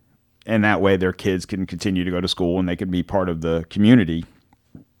 And that way their kids can continue to go to school and they can be part of the community,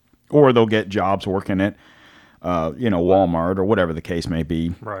 or they'll get jobs working at, Walmart or whatever the case may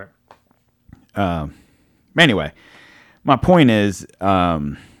be. Right. Anyway, my point is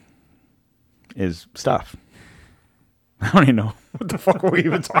stuff. I don't even know what the fuck were we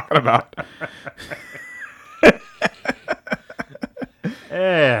even talking about.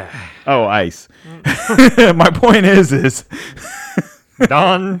 Yeah. Oh, ice. My point is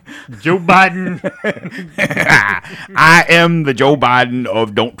Don, Joe Biden. I am the Joe Biden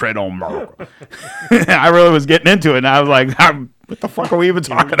of Don't Tread on America. I really was getting into it, and I was like, what the fuck are we even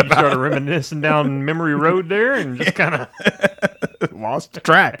talking about? Started reminiscing down memory road there and just kind of lost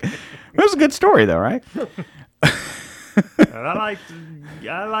track. It was a good story, though, right? They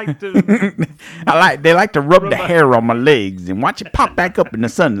like to rub the hair on my legs and watch it pop back up in the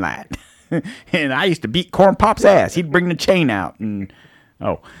sunlight. And I used to beat Corn Pop's ass. He'd bring the chain out and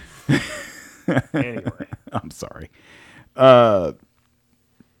Anyway, I'm sorry. There's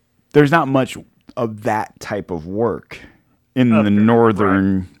not much of that type of work in the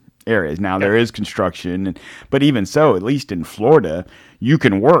northern areas. Now there is construction, but even so, at least in Florida, you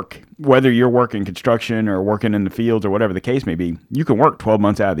can work, whether you're working construction or working in the fields or whatever the case may be, you can work 12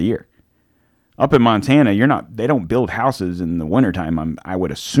 months out of the year. Up in Montana, they don't build houses in the wintertime, I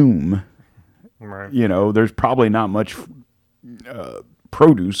would assume. right. There's probably not much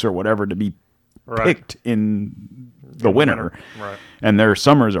produce or whatever to be picked in the winter. Right. And their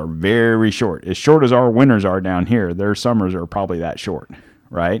summers are very short. As short as our winters are down here, their summers are probably that short,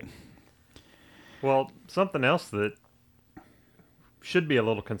 right? Well, something else that should be a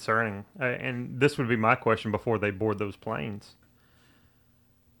little concerning, and this would be my question before they board those planes.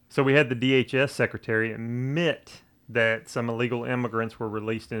 So we had the DHS secretary admit that some illegal immigrants were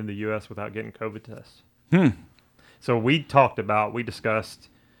released into the U.S. without getting COVID tests. So we discussed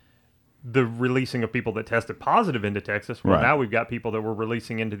the releasing of people that tested positive into Texas. Well, now we've got people that we're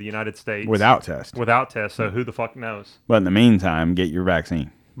releasing into the United States. Without test. So who the fuck knows? But in the meantime, get your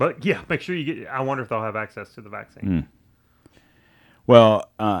vaccine. But yeah, make sure you get... I wonder if they'll have access to the vaccine.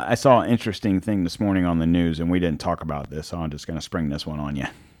 Well, I saw an interesting thing this morning on the news, and we didn't talk about this, so I'm just going to spring this one on you.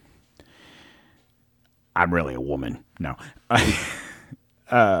 I'm really a woman. No.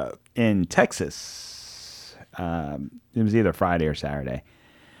 In Texas, it was either Friday or Saturday,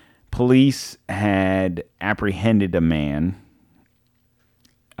 police had apprehended a man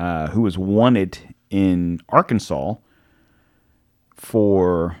who was wanted in Arkansas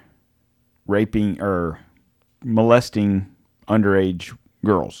for raping or molesting underage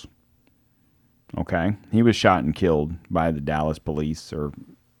girls. Okay. He was shot and killed by the Dallas police, or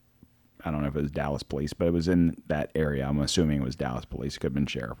I don't know if it was Dallas police, but it was in that area. I'm assuming it was Dallas police. It could have been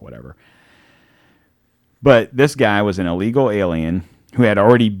sheriff, whatever. But this guy was an illegal alien who had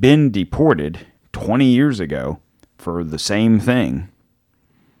already been deported 20 years ago for the same thing,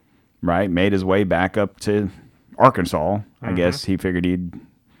 right? Made his way back up to Arkansas. I guess he figured he'd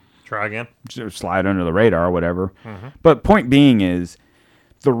try again, slide under the radar or whatever. But point being is,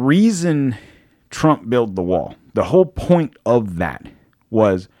 the reason Trump built the wall, the whole point of that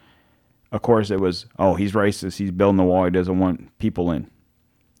was, of course, it was, oh, he's racist, he's building the wall, he doesn't want people in.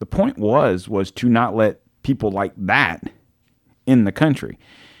 The point was to not let people like that in the country.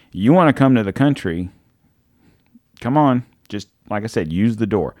 You want to come to the country, come on, just like I said, use the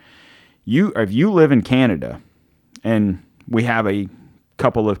door. If you live in Canada, and we have a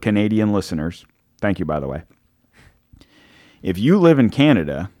couple of Canadian listeners, thank you, by the way. If you live in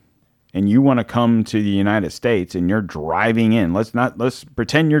Canada and you want to come to the United States and you're driving in, let's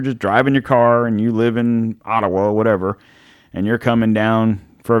pretend you're just driving your car and you live in Ottawa or whatever, and you're coming down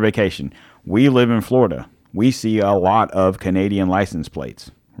for a vacation. We live in Florida. We see a lot of Canadian license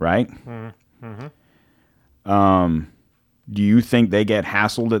plates, right? Do you think they get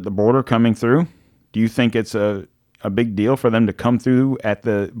hassled at the border coming through? Do you think it's a big deal for them to come through at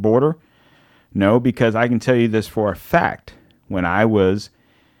the border? No, because I can tell you this for a fact. When I was,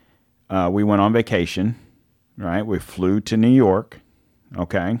 we went on vacation, right? We flew to New York,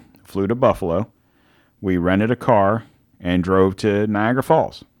 okay? Flew to Buffalo. We rented a car and drove to Niagara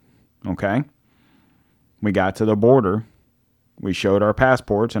Falls, okay? We got to the border. We showed our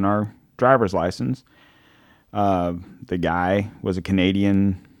passports and our driver's license. The guy was a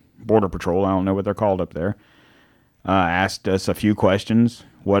Canadian Border Patrol. I don't know what they're called up there. Asked us a few questions.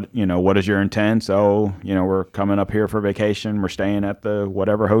 What is your intent? So, we're coming up here for vacation. We're staying at the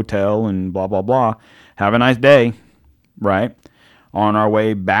whatever hotel and blah, blah, blah. Have a nice day, right? On our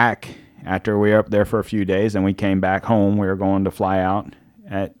way back, after we were up there for a few days and we came back home, we were going to fly out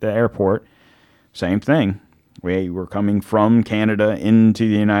at the airport. Same thing. We were coming from Canada into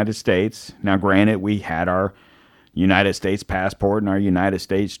the United States. Now, granted, we had our United States passport and our United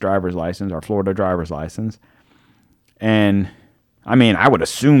States driver's license, our Florida driver's license. And, I mean, I would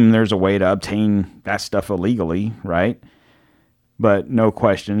assume there's a way to obtain that stuff illegally, right? But no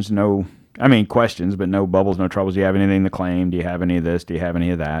questions, questions, but no bubbles, no troubles. Do you have anything to claim? Do you have any of this? Do you have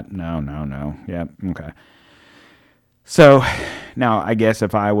any of that? No. Yep, okay. So, now, I guess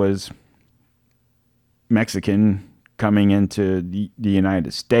if I was Mexican coming into the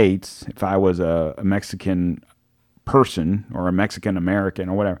United States, if I was a Mexican person or a Mexican American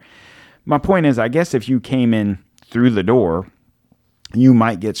or whatever, my point is, I guess if you came in through the door, you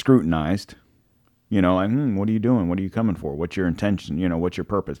might get scrutinized. What are you doing? What are you coming for? What's your intention? What's your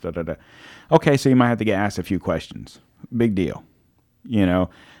purpose? Okay, so you might have to get asked a few questions. Big deal.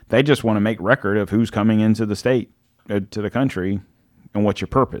 They just want to make record of who's coming into the state, to the country, and what's your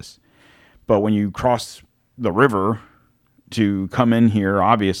purpose. But when you cross the river to come in here,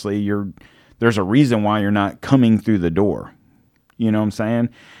 obviously there's a reason why you're not coming through the door. You know what I'm saying?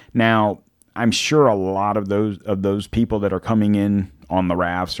 Now, I'm sure a lot of those people that are coming in on the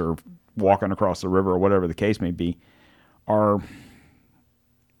rafts or walking across the river or whatever the case may be are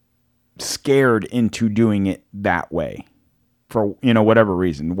scared into doing it that way for, whatever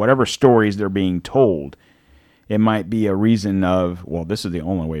reason, whatever stories they're being told. It might be a reason of, well, this is the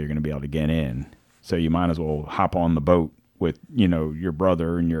only way you're going to be able to get in. So you might as well hop on the boat with, your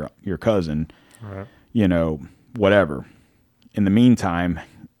brother and your cousin, right. Whatever. In the meantime,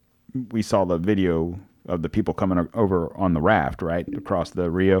 we saw the video of the people coming over on the raft, right, across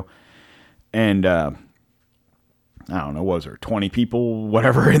the Rio. And I don't know, was there 20 people,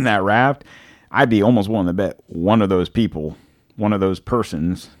 whatever, in that raft? I'd be almost willing to bet one of those people, one of those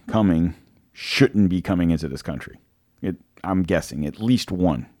persons coming shouldn't be coming into this country. I'm guessing at least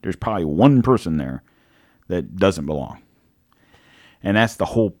one. There's probably one person there that doesn't belong. And that's the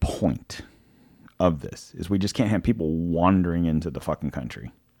whole point of this, is we just can't have people wandering into the fucking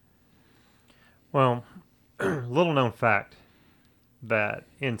country. Well, little known fact that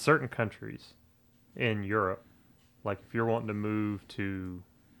in certain countries in Europe, like if you're wanting to move to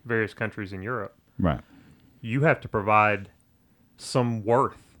various countries in Europe, Right. you have to provide some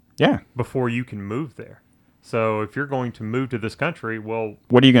worth Yeah. before you can move there. So if you're going to move to this country, well,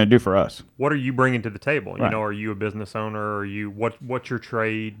 What are you going to do for us? what are you bringing to the table? You Right. know, are you a business owner? Are you what's your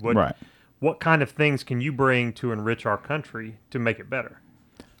trade? Right. What kind of things can you bring to enrich our country to make it better?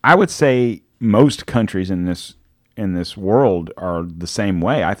 I would say most countries in this world are the same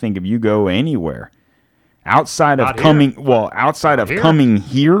way. I think if you go anywhere outside of Not here. coming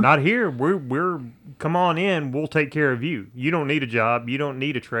here, Not here. We're come on in. We'll take care of you. You don't need a job. You don't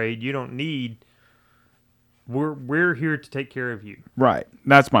need a trade. You don't need. We're here to take care of you. right.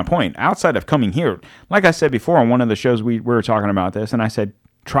 That's my point. Outside of coming here, like I said before on one of the shows, we were talking about this, and I said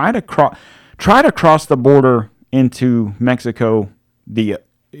try to cross the border into Mexico.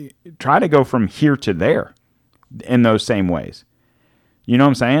 Try to go from here to there in those same ways. You know what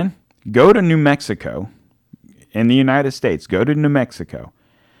I'm saying? Go to New Mexico in the United States. Go to New Mexico,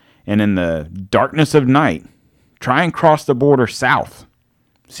 and in the darkness of night, try and cross the border south.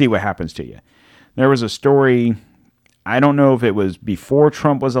 See what happens to you. There was a story, I don't know if it was before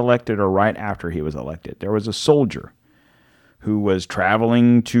Trump was elected or right after he was elected. There was a soldier who was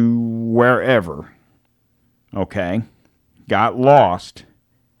traveling to wherever, okay, got lost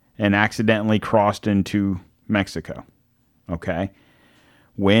and accidentally crossed into Mexico, okay?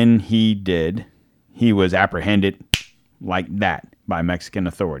 When he did, he was apprehended like that by Mexican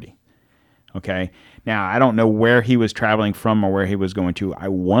authority, okay? Now, I don't know where he was traveling from or where he was going to. I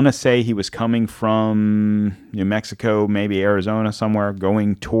want to say he was coming from New Mexico, maybe Arizona somewhere,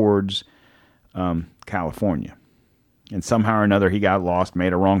 going towards California. And somehow or another, he got lost,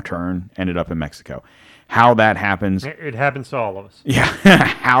 made a wrong turn, ended up in Mexico. How that happens... It happens to all of us. Yeah,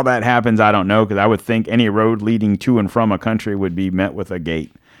 how that happens, I don't know, because I would think any road leading to and from a country would be met with a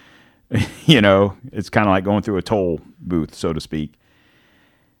gate. You know, it's kind of like going through a toll booth, so to speak.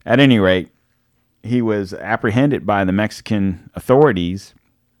 At any rate, he was apprehended by the Mexican authorities,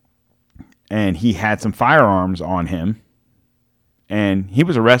 and he had some firearms on him, and he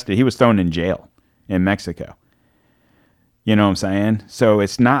was arrested. He was thrown in jail in Mexico. You know what I'm saying? So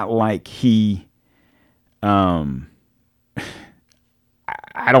it's not like he... I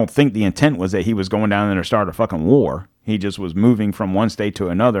don't think the intent was that he was going down there to start a fucking war. He just was moving from one state to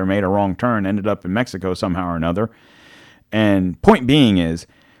another, made a wrong turn, ended up in Mexico somehow or another. And point being is,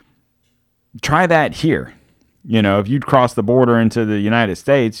 try that here. You know, if you'd cross the border into the United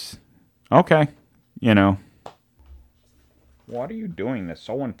States, okay, you know. What are you doing that's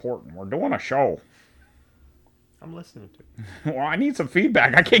so important? We're doing a show. I'm listening to it. Well, I need some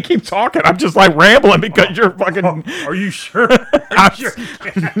feedback. I can't keep talking. I'm just like rambling because you're fucking... Are you sure?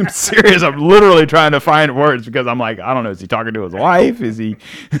 I'm serious. I'm literally trying to find words because I'm like, I don't know. Is he talking to his wife? Is he...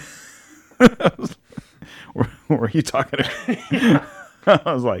 Were you talking to...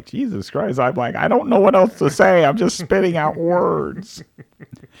 I was like, Jesus Christ. I'm like, I don't know what else to say. I'm just spitting out words.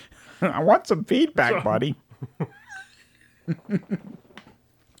 I want some feedback, buddy.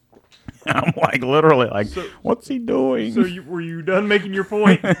 I'm like literally like, what's he doing? So were you done making your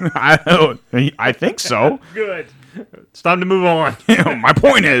point? I think so. Good. It's time to move on. My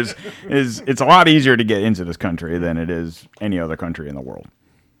point is it's a lot easier to get into this country than it is any other country in the world.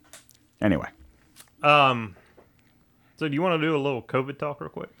 Anyway. So do you want to do a little COVID talk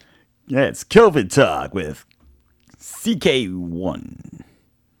real quick? Yeah, it's COVID talk with CK1.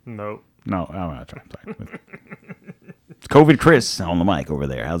 Nope. No, I'm not trying to play. It's COVID Chris on the mic over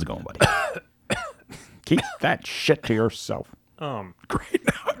there. How's it going, buddy? Keep that shit to yourself. Great,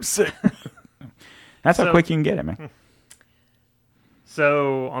 now I'm sick. That's how quick you can get it, man.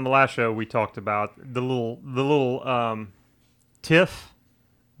 So on the last show, we talked about the little tiff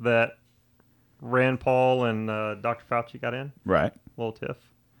that Rand Paul and Dr. Fauci got in. Right. Little tiff.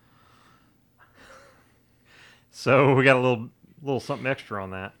 So we got a little something extra on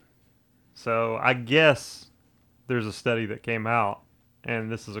that. So I guess there's a study that came out,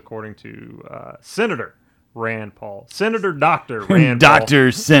 and this is according to Senator Rand Paul, Senator Dr. Rand Paul.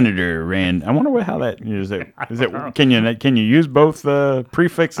 Dr. Senator Rand. I wonder how that is. It can you use both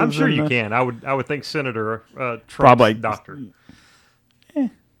prefixes? I'm sure you can. I would think Senator Trump's probably doctor.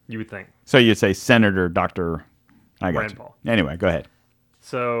 You would think. So you'd say Senator Dr. I got Rand you. Paul. Anyway, go ahead.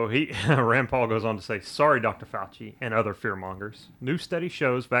 So Rand Paul goes on to say, sorry, Dr. Fauci and other fearmongers. New study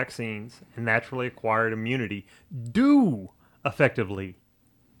shows vaccines and naturally acquired immunity do effectively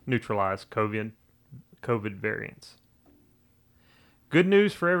neutralize COVID variants. Good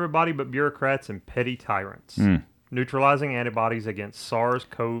news for everybody but bureaucrats and petty tyrants. Neutralizing antibodies against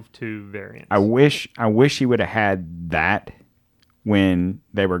SARS-CoV-2 variants. I wish he would have had that when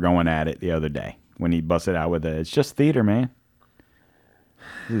they were going at it the other day. When he busted out with it. It's just theater, man.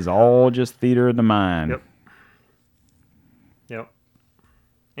 This is all just theater of the mind. Yep.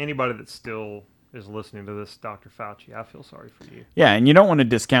 Anybody that still is listening to this, Dr. Fauci, I feel sorry for you. Yeah, and you don't want to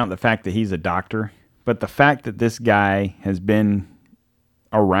discount the fact that he's a doctor, but the fact that this guy has been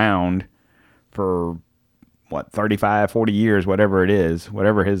around for, 35, 40 years, whatever it is,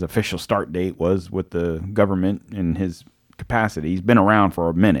 whatever his official start date was with the government in his capacity, he's been around for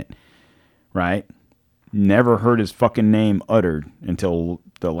a minute, right? Never heard his fucking name uttered until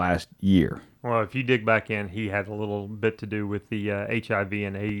the last year. Well, if you dig back in, he had a little bit to do with the HIV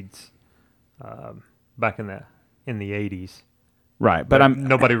and AIDS back in the 80s. Right, but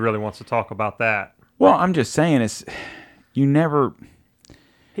nobody really wants to talk about that. Well, I'm just saying, you never.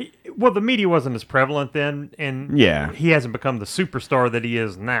 The media wasn't as prevalent then, and he hasn't become the superstar that he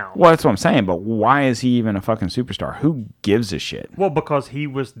is now. Well, that's what I'm saying, but why is he even a fucking superstar? Who gives a shit? Well, because he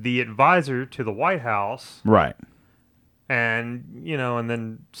was the advisor to the White House. Right. And, and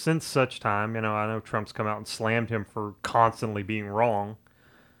then since such time, I know Trump's come out and slammed him for constantly being wrong.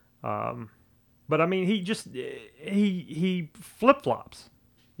 But, I mean, he flip-flops.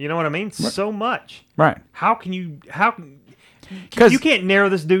 You know what I mean? Right. So much. Right. You can't narrow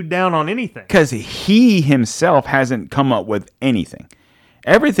this dude down on anything. Because he himself hasn't come up with anything.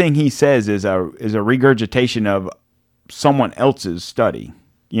 Everything he says is a regurgitation of someone else's study.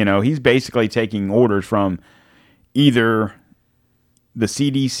 He's basically taking orders from either the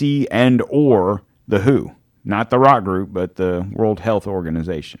CDC and or the WHO. Not the rock group, but the World Health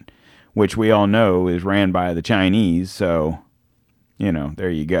Organization, which we all know is ran by the Chinese. So, there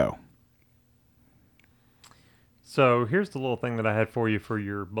you go. So here's the little thing that I had for you for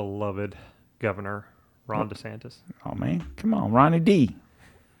your beloved governor, Ron DeSantis. Oh, man. Come on, Ronnie D.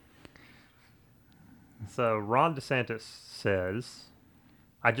 So Ron DeSantis says,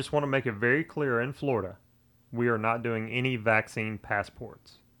 I just want to make it very clear in Florida, we are not doing any vaccine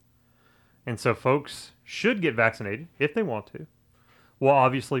passports. And so folks should get vaccinated if they want to. We'll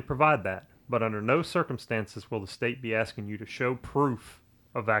obviously provide that, but under no circumstances will the state be asking you to show proof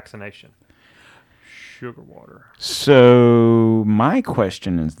of vaccination. Sugar water. So my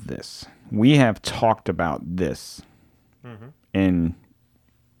question is this. We have talked about this in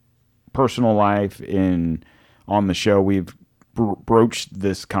personal life, on the show. We've broached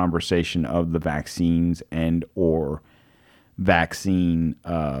this conversation of the vaccines and or vaccine,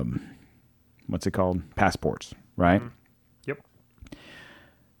 what's it called? Passports, right? Yep.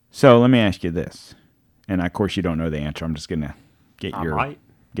 So let me ask you this. And of course you don't know the answer. I'm just going to get your opinion.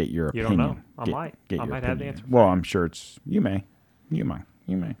 You don't know. I might have the answer. Well, I'm sure you may.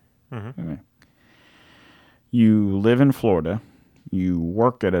 You live in Florida. You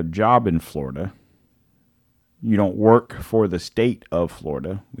work at a job in Florida. You don't work for the state of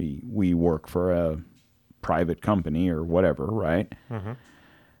Florida. We work for a private company or whatever, right?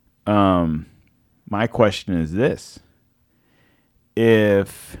 My question is this.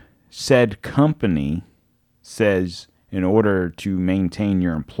 If said company says, in order to maintain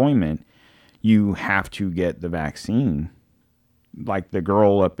your employment, you have to get the vaccine. Like the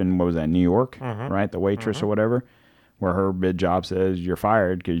girl up in, New York, right? The waitress or whatever, where her bid job says you're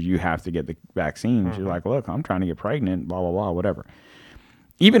fired because you have to get the vaccine. She's like, look, I'm trying to get pregnant, blah, blah, blah, whatever.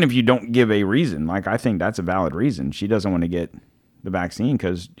 Even if you don't give a reason, I think that's a valid reason. She doesn't want to get the vaccine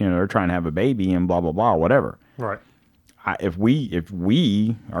because, they're trying to have a baby and blah, blah, blah, whatever. Right. If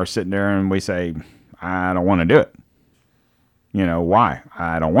we are sitting there and we say, I don't want to do it. Why?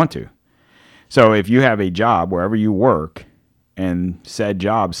 I don't want to. So if you have a job wherever you work and said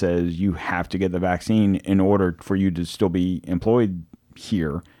job says you have to get the vaccine in order for you to still be employed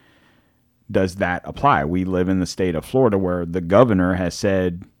here, does that apply? We live in the state of Florida where the governor has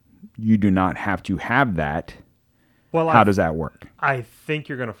said you do not have to have that. Well, how does that work? I think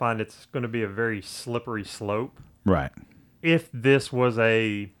you're going to find it's going to be a very slippery slope. Right. If this was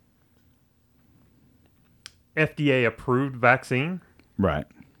a FDA approved vaccine, right,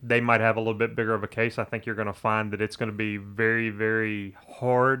 they might have a little bit bigger of a case. I think you're going to find that it's going to be very, very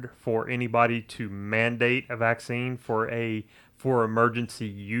hard for anybody to mandate a vaccine for emergency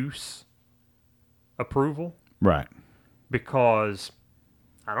use approval. Right. Because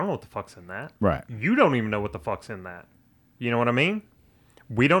I don't know what the fuck's in that. Right. You don't even know what the fuck's in that. You know what I mean?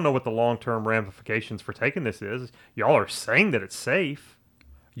 We don't know what the long-term ramifications for taking this is. Y'all are saying that it's safe,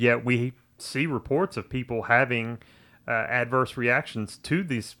 yet we see reports of people having adverse reactions to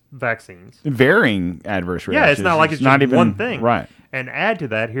these vaccines. Varying adverse reactions. Yeah, it's not like it's not just even one thing. Right. And add to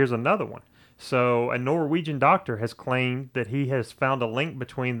that, here's another one. So a Norwegian doctor has claimed that he has found a link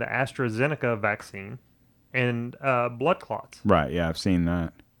between the AstraZeneca vaccine and blood clots. Right, yeah, I've seen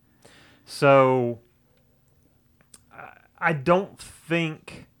that. So I don't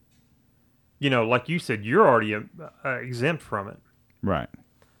think, like you said, you're already exempt from it. Right.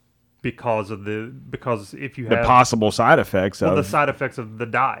 Because if you the have possible side effects of the side effects of the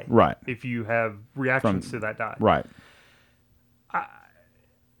dye. Right. If you have reactions to that dye. Right.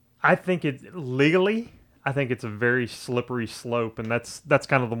 I think it's a very slippery slope, and that's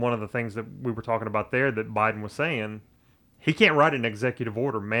kind of one of the things that we were talking about there that Biden was saying. He can't write an executive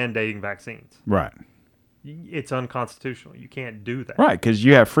order mandating vaccines. Right. It's unconstitutional. You can't do that. Right, because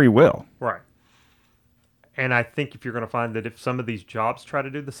you have free will. Right. And I think if you're going to find that if some of these jobs try to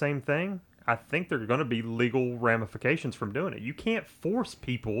do the same thing, I think there are going to be legal ramifications from doing it. You can't force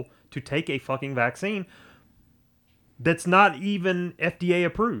people to take a fucking vaccine that's not even FDA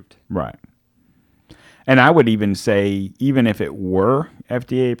approved. Right. And I would even say, even if it were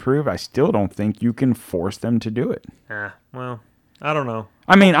FDA approved, I still don't think you can force them to do it. Well, I don't know.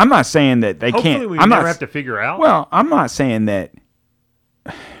 I mean, I'm not saying that they Hopefully can't. we I'm never not, have to figure out. Well, I'm not saying that.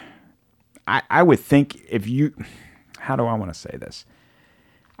 I would think if you, how do I want to say this?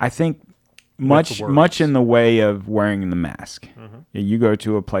 I think much in the way of wearing the mask. Mm-hmm. You go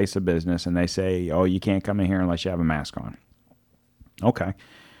to a place of business and they say, "Oh, you can't come in here unless you have a mask on." Okay,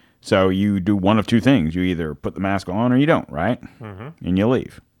 so you do one of two things: you either put the mask on or you don't, right? Mm-hmm. And you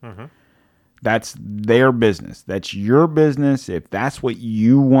leave. Mm-hmm. That's their business. That's your business. If that's what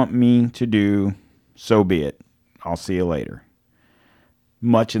you want me to do, so be it. I'll see you later.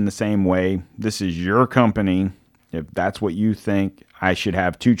 Much in the same way, this is your company. If that's what you think, I should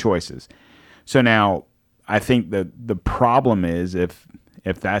have two choices. So now, I think that the problem is if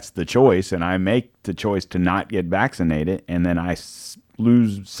that's the choice, and I make the choice to not get vaccinated, and then I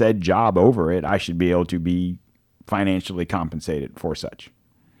lose said job over it, I should be able to be financially compensated for such.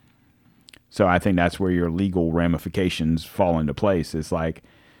 So I think that's where your legal ramifications fall into place. It's like,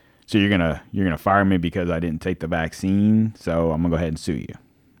 so you're gonna fire me because I didn't take the vaccine, so I'm gonna go ahead and sue you,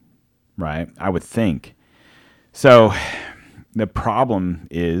 right? I would think. So the problem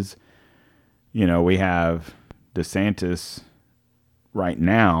is, we have DeSantis right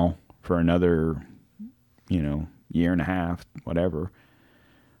now for another, year and a half, whatever,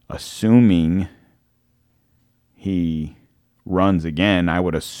 assuming he runs again. I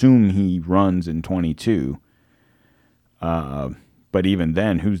would assume he runs in 22. But even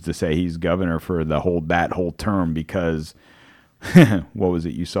then, who's to say he's governor for that whole term? Because what was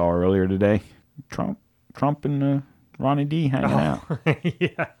it you saw earlier today? Trump and Ronnie D hanging out.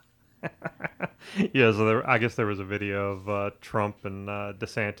 Yeah. Yeah. So I guess there was a video of Trump and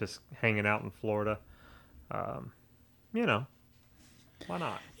DeSantis hanging out in Florida. Why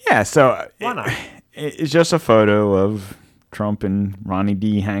not? Yeah. So why not? It's just a photo of Trump and Ronnie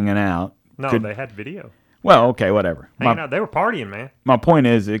D hanging out. No, they had video. Well, okay, whatever. Hanging out. They were partying, man. My point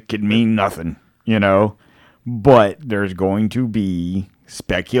is, it could mean nothing, but there's going to be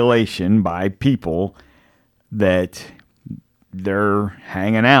speculation by people that they're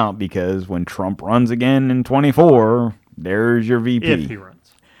hanging out because when Trump runs again in 24, there's your VP.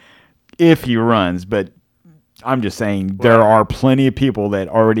 If he runs. But I'm just saying there are plenty of people that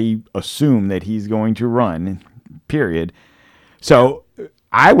already assume that he's going to run, period. So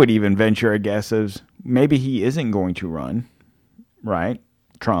I would even venture a guess as maybe he isn't going to run, right?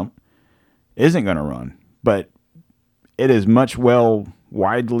 Trump isn't going to run. But it is much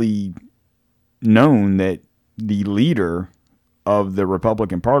widely known that the leader of the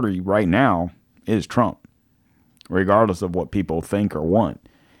Republican Party right now is Trump, regardless of what people think or want.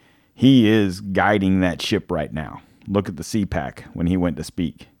 He is guiding that ship right now. Look at the CPAC when he went to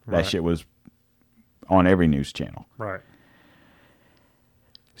speak. That shit was on every news channel. Right.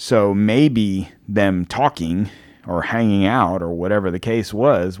 So maybe them talking or hanging out or whatever the case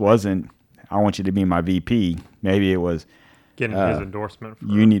wasn't, I want you to be my VP. Maybe it was getting his endorsement.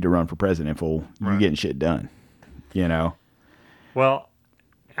 You need to run for president, fool. You're getting shit done. Well,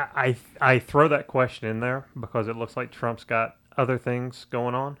 I throw that question in there because it looks like Trump's got other things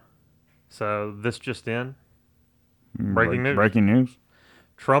going on. So this just in. Breaking news.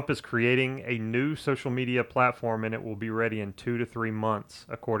 Trump is creating a new social media platform, and it will be ready in 2 to 3 months,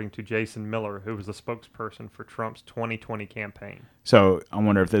 according to Jason Miller, who was the spokesperson for Trump's 2020 campaign. So I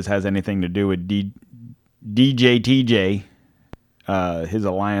wonder if this has anything to do with DJTJ, his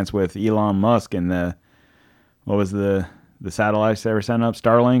alliance with Elon Musk and what was the satellites they were sending up,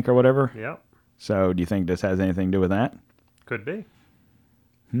 Starlink or whatever? Yep. So do you think this has anything to do with that? Could be.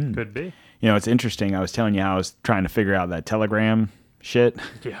 Could be. You know, it's interesting. I was telling you how I was trying to figure out that Telegram shit.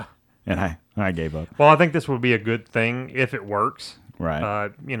 Yeah. And I gave up. Well, I think this would be a good thing if it works.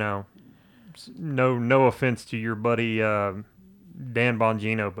 Right. You know, no offense to your buddy Dan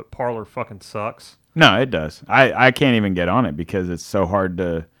Bongino, but Parler fucking sucks. No, it does. I can't even get on it because it's so hard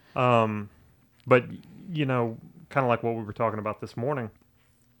to... But, you know, kind of like what we were talking about this morning,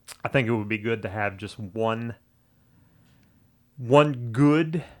 I think it would be good to have just one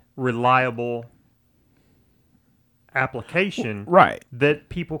good, reliable application right. that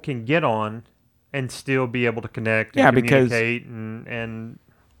people can get on and still be able to connect and communicate and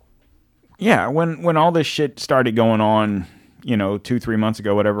yeah, when all this shit started going on, you know, 2-3 months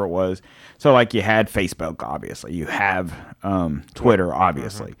ago, whatever it was. So like you had Facebook, obviously. You have Twitter,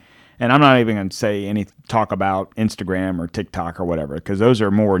 obviously. And I'm not even going to talk about Instagram or TikTok or whatever, because those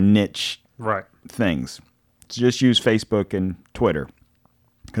are more niche things. So just use Facebook and Twitter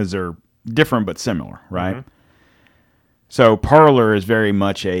because they're different but similar, right? So Parler is very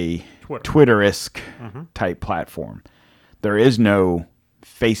much a Twitter-esque type platform. There is no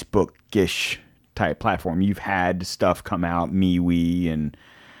Facebook-ish type platform. You've had stuff come out, MeWe and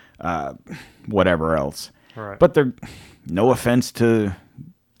whatever else. Right. But no offense to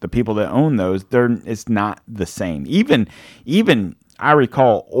the people that own those, it's not the same. Even I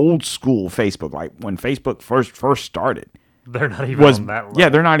recall old school Facebook, like when Facebook first started. They're not even on that level. Yeah,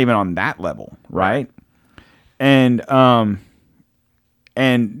 they're not even on that level, right? And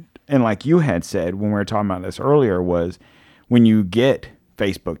like you had said when we were talking about this earlier, was when you get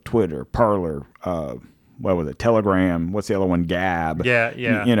Facebook, Twitter, Parler, what was it, Telegram, what's the other one, Gab. Yeah.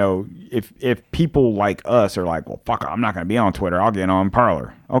 You know, if people like us are like, well, fuck, I'm not going to be on Twitter, I'll get on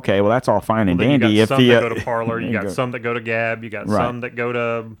Parler. Okay, well, that's all fine and dandy. You got some that go to Parler, you got some that go to Gab, you got some that go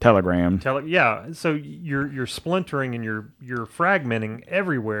to Telegram. Yeah, so you're splintering and you're fragmenting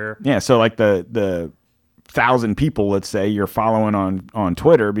everywhere. Yeah, so like the 1,000 people, let's say, you're following on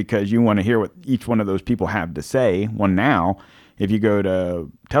Twitter because you want to hear what each one of those people have to say. Well, now, if you go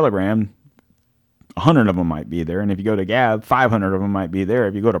to Telegram, 100 of them might be there, and if you go to Gab, 500 of them might be there.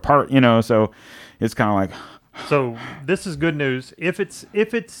 If you go to you know, so it's kind of like. So this is good news if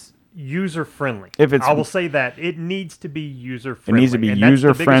it's user friendly. I will say that it needs to be user friendly. It needs to be and user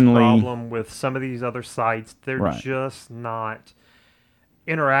that's the friendly. biggest problem with some of these other sites. They're just not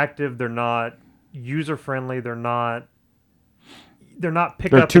interactive. They're not user friendly. They're not pick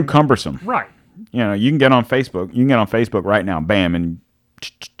up. They're too cumbersome. Right. You know, you can get on Facebook. You can get on Facebook right now, bam, and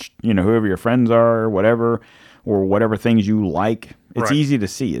you know, whoever your friends are, whatever, or whatever things you like. It's easy to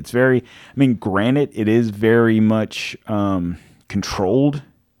see. It's very, I mean, granted, it is very much controlled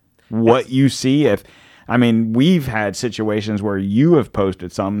what you see. We've had situations where you have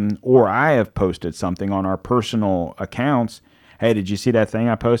posted something or I have posted something on our personal accounts. Hey, did you see that thing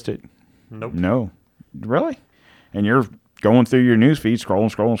I posted? Nope. No. Really? And you're going through your news feed,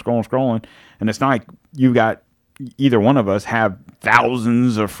 scrolling. And it's not like you got either one of us have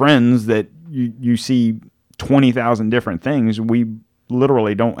thousands of friends that you see 20,000 different things. We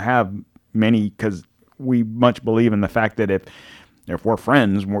literally don't have many because we much believe in the fact that if we're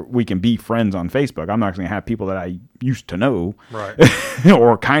friends, we can be friends on Facebook. I'm not going to have people that I used to know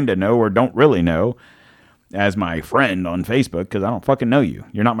or kind of know or don't really know as my friend on Facebook because I don't fucking know you.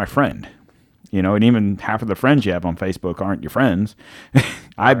 You're not my friend. You know, and even half of the friends you have on Facebook aren't your friends.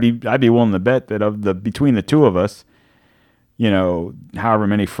 I'd be willing to bet that between the two of us, you know, however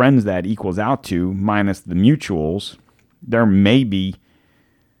many friends that equals out to, minus the mutuals, there may be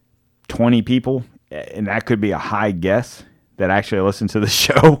 20 people, and that could be a high guess, that actually listen to the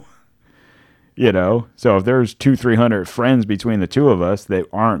show. You know, so if there's 200-300 friends between the two of us that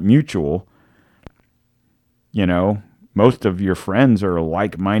aren't mutual, you know, most of your friends are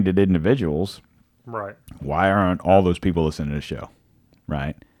like-minded individuals. Right. Why aren't all those people listening to the show?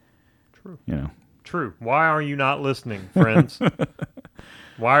 Right. True. You know. True. Why are you not listening, friends?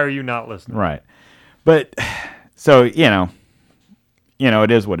 Why are you not listening? Right. But so, you know,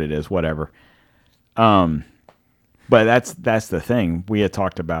 it is what it is, whatever. But that's the thing. We had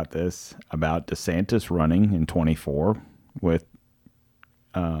talked about this, about DeSantis running in 24 with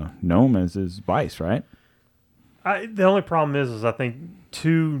Noem as his vice, right? The only problem is I think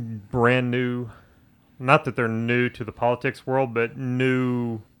two brand new, not that they're new to the politics world, but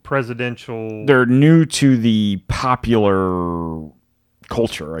new presidential. They're new to the popular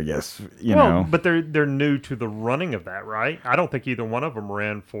culture, I guess. You know, but they're new to the running of that, right? I don't think either one of them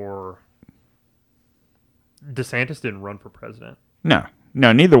ran for. DeSantis didn't run for president. No,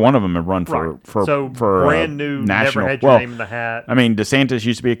 No, neither one of them have run Right. for brand new, national. never had your name in the hat. I mean, DeSantis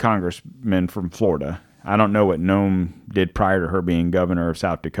used to be a congressman from Florida. I don't know what Noem did prior to her being governor of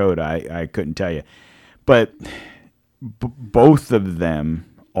South Dakota. I couldn't tell you. But both of them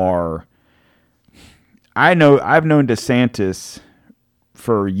are. I've known DeSantis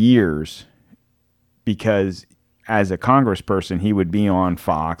for years because as a congressperson, he would be on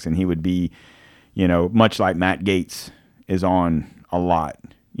Fox and he would be, much like Matt Gaetz is on a lot,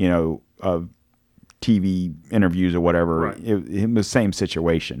 of TV interviews or whatever. Right. It was the same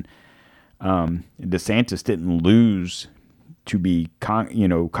situation. DeSantis didn't lose to be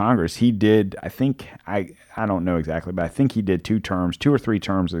Congress. He did, I think, I don't know exactly, but I think he did 2 or 3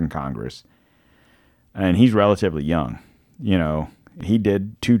 terms in Congress. And he's relatively young. He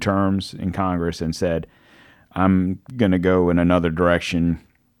did 2 terms in Congress and said, I'm going to go in another direction,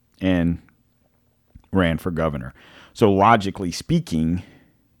 and ran for governor. So logically speaking,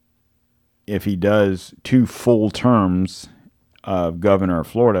 if he does 2 full terms of governor of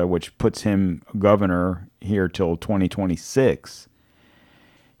Florida, which puts him governor here till 2026,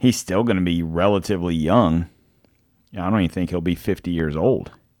 he's still going to be relatively young. I don't even think he'll be 50 years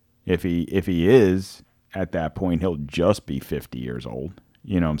old. If he is, at that point, he'll just be 50 years old.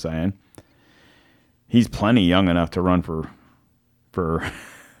 You know what I'm saying? He's plenty young enough to run for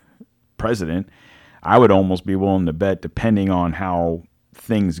president. I would almost be willing to bet, depending on how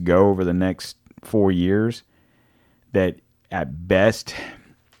things go over the next 4 years, that at best,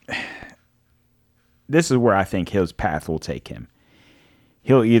 this is where I think his path will take him.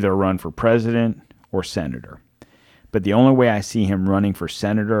 He'll either run for president or senator. But the only way I see him running for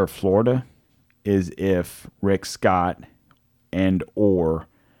senator of Florida is if Rick Scott and or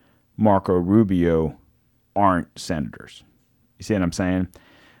Marco Rubio aren't senators. You see what I'm saying?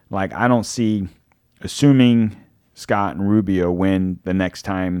 Like, I don't see, assuming Scott and Rubio win the next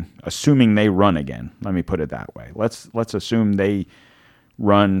time, assuming they run again. Let me put it that way. Let's assume they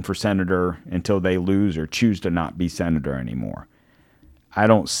run for senator until they lose or choose to not be senator anymore. I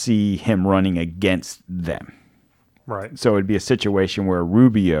don't see him running against them. Right. So it'd be a situation where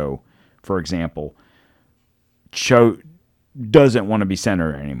Rubio, for example, doesn't want to be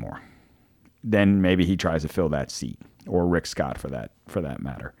senator anymore. Then maybe he tries to fill that seat, or Rick Scott for that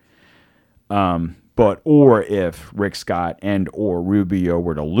matter. Or if Rick Scott and or Rubio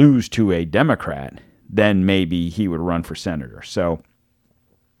were to lose to a Democrat, then maybe he would run for senator. So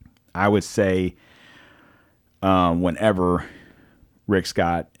I would say whenever Rick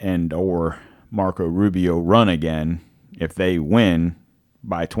Scott and or Marco Rubio run again, if they win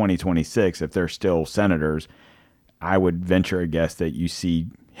by 2026, if they're still senators, I would venture a guess that you see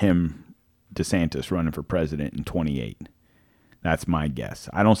him, DeSantis, running for president in 28. That's my guess.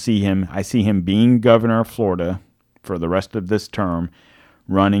 I don't see him. I see him being governor of Florida for the rest of this term,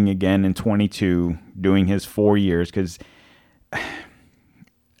 running again in 22, doing his 4 years. Because I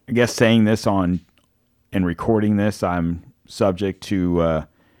guess saying this and recording this, I'm subject to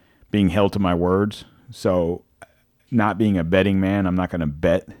being held to my words. So not being a betting man, I'm not going to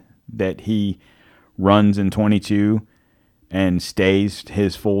bet that he runs in 22 and stays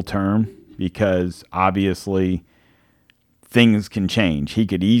his full term, because obviously things can change. He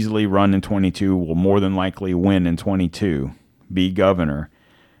could easily run in 22, will more than likely win in 22, be governor,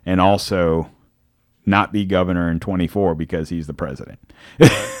 and also not be governor in 24 because he's the president.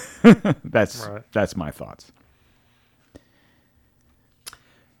 That's my thoughts.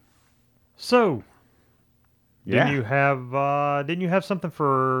 So, yeah. didn't you have something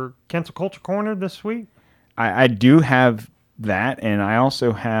for Cancel Culture Corner this week? I do have that, and I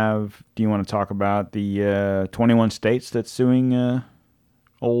also have, do you want to talk about the 21 states that's suing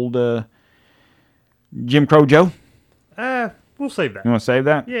old Jim Crow Joe? We'll save that. You want to save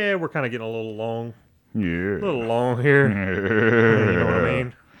that? Yeah, we're kind of getting a little long. Yeah. A little long here. You know what I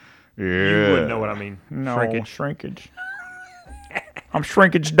mean? Yeah. You wouldn't know what I mean. No, shrinkage. I'm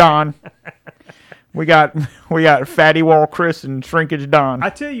Shrinkage Don. We got Fatty Wall Chris and Shrinkage Don. I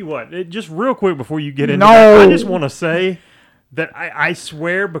tell you what, just real quick before you get into No. that, I just want to say that I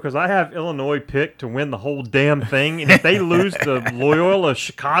swear, because I have Illinois picked to win the whole damn thing, and if they lose to Loyola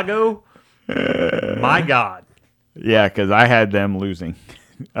Chicago, my God. Yeah, because I had them losing.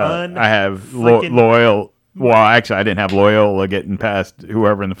 I have Freaking- Loyola. Well, actually, I didn't have Loyola getting past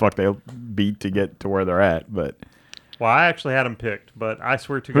whoever in the fuck they beat to get to where they're at. But Well, I actually had them picked, but I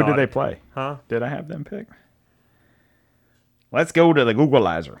swear to who God. did they play? Huh? Did I have them picked? Let's go to the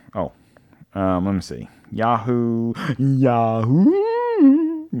Googleizer. Oh, let me see. Yahoo. I'm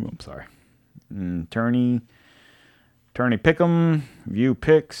sorry. Tourney Pick'em. View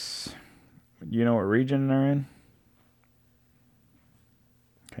picks. You know what region they're in?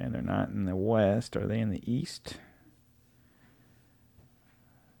 Okay, they're not in the West. Are they in the East?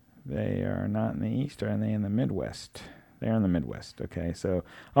 They are not in the East. Are they in the Midwest? They're in the Midwest. Okay, so...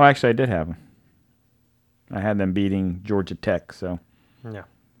 Oh, actually, I did have them. I had them beating Georgia Tech, so... Yeah.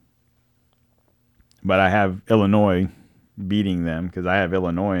 But I have Illinois beating them because I have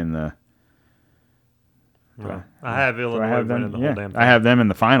Illinois in the... I have Illinois winning the whole damn thing. I have them in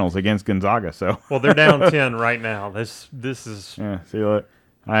the finals against Gonzaga, so... Well, they're down 10 right now. This is... Yeah, see, look.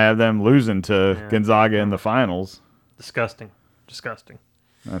 I have them losing to Gonzaga in the finals. Disgusting.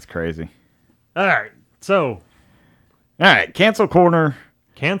 That's crazy. All right, so... All right, Cancel Corner.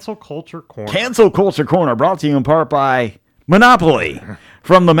 Cancel Culture Corner. Cancel Culture Corner, brought to you in part by Monopoly.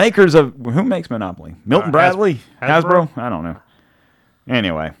 From the makers of... Who makes Monopoly? Milton Bradley? Hasbro? I don't know.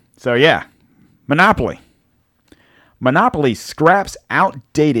 Anyway, so yeah. Monopoly. Monopoly scraps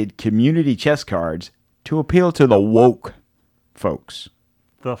outdated community chess cards to appeal to the woke folks.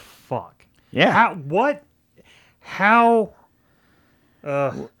 The fuck? Yeah. How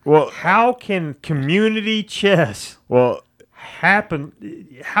can community chess happen?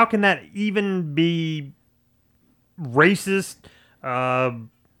 How can that even be racist? Wait a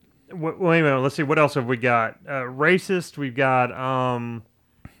minute. Let's see. What else have we got? Racist. We've got.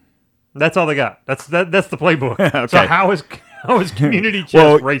 That's all they got. That's the playbook. Okay. So how is community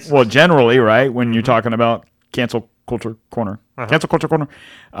chess racist? Well, generally, right, when you're talking about Cancel Culture Corner. Cancel Culture Corner.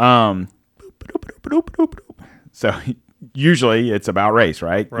 So usually it's about race,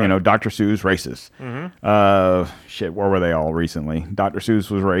 right? You know, Dr. Seuss, racist. Shit, where were they all recently? Dr.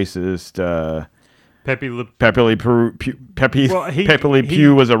 Seuss was racist. Pepe Le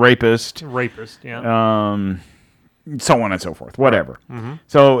Pew was a rapist. Yeah. So on and so forth. Whatever.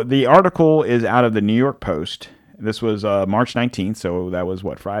 So the article is out of the New York Post. This was March 19th, so that was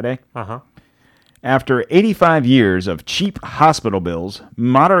what, Friday? After 85 years of cheap hospital bills,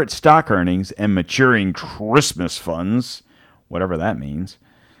 moderate stock earnings, and maturing Christmas funds, whatever that means,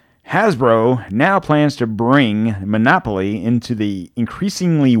 Hasbro now plans to bring Monopoly into the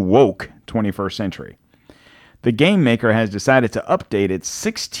increasingly woke 21st century. The game maker has decided to update its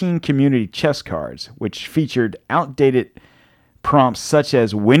 16 community chess cards, which featured outdated prompts such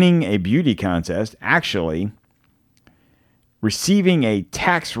as winning a beauty contest, actually receiving a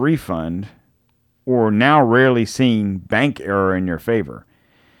tax refund, or now rarely seen bank error in your favor.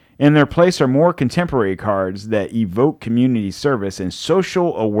 In their place are more contemporary cards that evoke community service and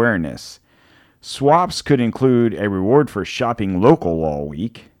social awareness. Swaps could include a reward for shopping local all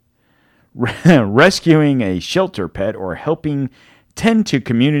week, rescuing a shelter pet, or helping tend to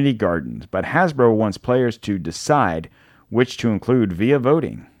community gardens, but Hasbro wants players to decide which to include via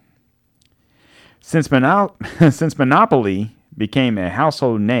voting. Since Monopoly became a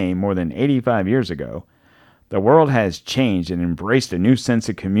household name more than 85 years ago, the world has changed and embraced a new sense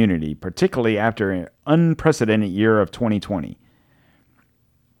of community, particularly after an unprecedented year of 2020.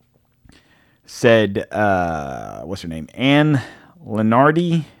 Said, what's her name? Anne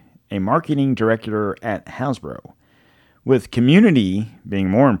Lenardi, a marketing director at Hasbro. With community being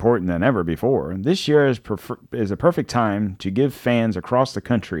more important than ever before, this year is a perfect time to give fans across the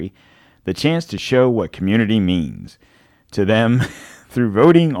country the chance to show what community means to them through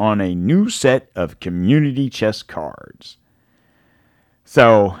voting on a new set of community chess cards.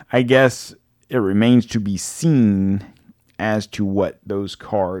 So, I guess it remains to be seen as to what those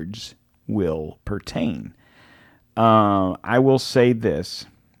cards will pertain. I will say this.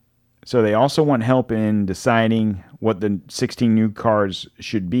 So they also want help in deciding what the 16 new cards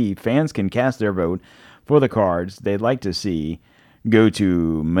should be. Fans can cast their vote for the cards they'd like to see. Go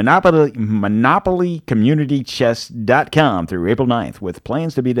to MonopolyCommunityChess.com through April 9th, with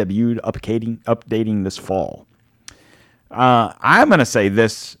plans to be debuted updating this fall. I'm going to say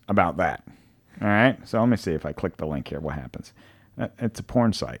this about that. All right? So let me see if I click the link here. What happens? It's a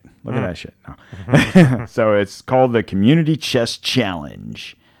porn site. Look at that shit. No. So it's called the Community Chess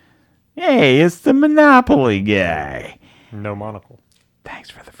Challenge. Hey, it's the Monopoly guy. No monocle. Thanks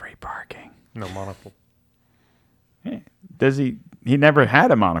for the free parking. No monocle. Hey, does he never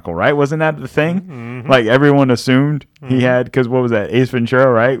had a monocle, right? Wasn't that the thing? Like everyone assumed he had, because what was that? Ace Ventura,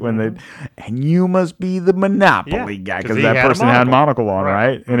 right? When and you must be the Monopoly guy, because that person had a monocle on,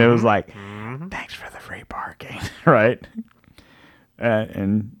 right? And it was like, thanks for the free parking, right?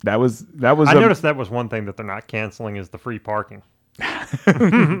 And that was. I noticed that was one thing that they're not canceling is the free parking.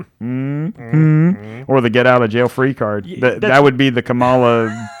 Or the get out of jail free card. That would be the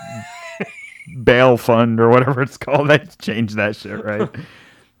Kamala bail fund or whatever it's called. They changed that shit, right?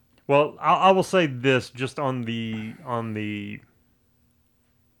 Well, I will say this just on the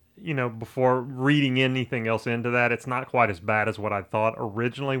before reading anything else into that, it's not quite as bad as what I thought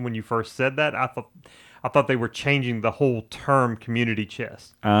originally when you first said that. I thought they were changing the whole term community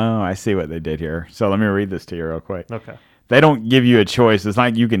chest. Oh, I see what they did here. So let me read this to you real quick. Okay. They don't give you a choice. It's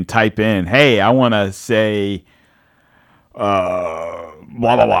like you can type in, hey, I want to say blah,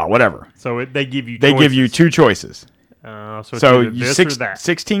 blah, blah, whatever. So they give you They give you two choices. So it's So either this or that.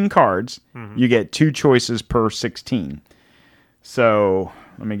 16 cards, you get two choices per 16. So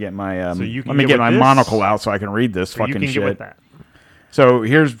let me get my So you can let me get get with my this, monocle out so I can read this So you fucking can shit. get with that. So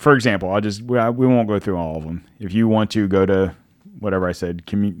here's, for example, we won't go through all of them. If you want to go to whatever I said,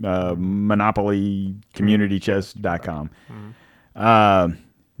 monopolycommunitychess.com.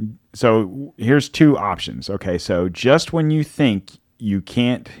 So here's two options. Okay, so just when you think you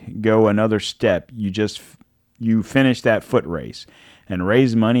can't go another step, you finish that foot race and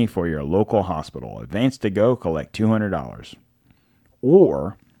raise money for your local hospital. Advance to go, collect $200.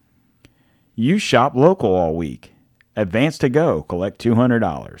 Or you shop local all week. Advance to go, collect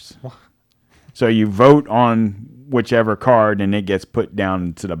 $200. So you vote on whichever card and it gets put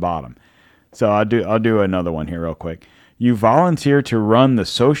down to the bottom. So I'll do another one here real quick. You volunteer to run the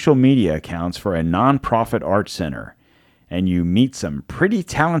social media accounts for a nonprofit art center and you meet some pretty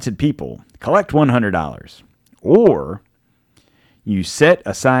talented people. Collect $100. Or you set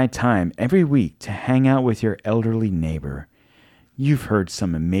aside time every week to hang out with your elderly neighbor. You've heard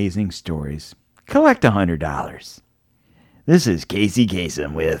some amazing stories. Collect $100. This is Casey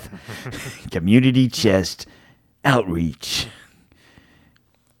Kasem with Community Chest Outreach.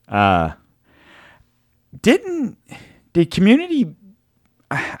 Did Community...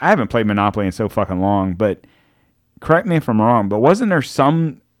 I haven't played Monopoly in so fucking long, but correct me if I'm wrong, but wasn't there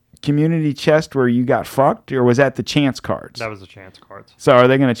some Community Chest where you got fucked, or was that the chance cards? That was the chance cards. So are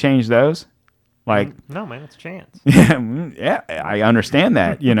they going to change those? Like, no, man, it's a chance. Yeah, I understand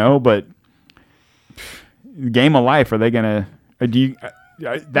that, but Game of Life, are they going to do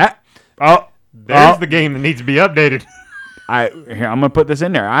that? There's the game that needs to be updated. I'm going to put this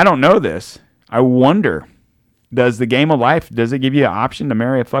in there. I don't know this. I wonder, does the Game of Life, does it give you an option to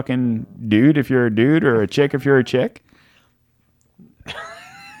marry a fucking dude if you're a dude or a chick if you're a chick?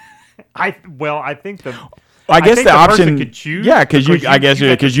 I think the... I guess think the option person could choose. Yeah,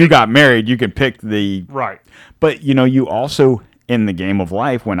 because you got married, you could pick the right. But you also in the Game of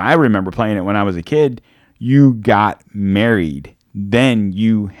Life, when I remember playing it when I was a kid, you got married, then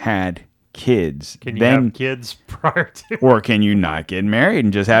you had kids. Can you have kids prior to? Or can you not get married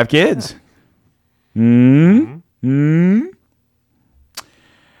and just have kids? Today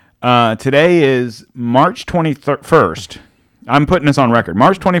is March 21st. I'm putting this on record.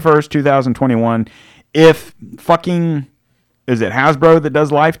 March 21st, 2021. If fucking, is it Hasbro that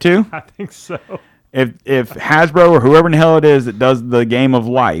does Life too? I think so. If Hasbro or whoever in the hell it is that does the Game of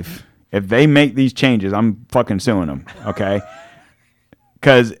Life, if they make these changes, I'm fucking suing them, okay?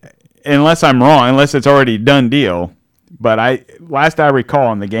 Because unless I'm wrong, unless it's already done deal, but last I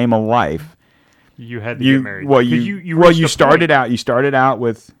recall in the Game of Life, you had to get married. Well, you started out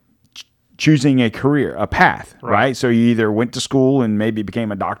with choosing a career, a path, right? So you either went to school and maybe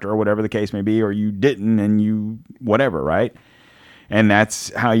became a doctor or whatever the case may be, or you didn't and you whatever, right? And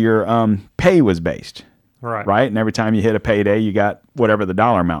that's how your pay was based, right? And every time you hit a payday, you got whatever the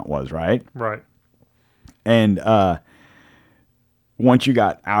dollar amount was, right? Right. And once you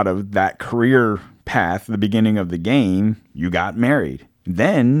got out of that career path, the beginning of the game, you got married.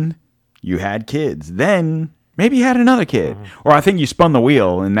 Then you had kids. Then maybe you had another kid, or I think you spun the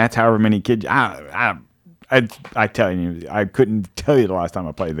wheel, and that's however many kids. I tell you, I couldn't tell you the last time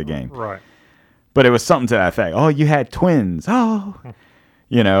I played the game. Right. But it was something to that effect. Oh, you had twins. Oh,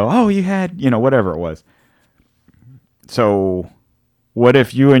 you had, whatever it was. So what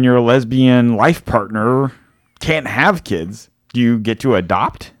if you and your lesbian life partner can't have kids? Do you get to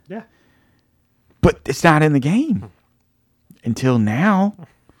adopt? Yeah. But it's not in the game until now.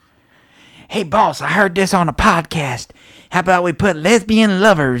 Hey, boss, I heard this on a podcast. How about we put lesbian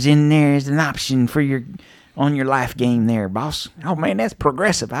lovers in there as an option for on your life game there, boss? Oh, man, that's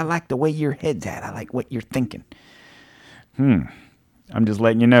progressive. I like the way your head's at. I like what you're thinking. I'm just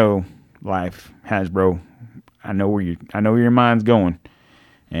letting you know, Life, Hasbro. I know where your mind's going,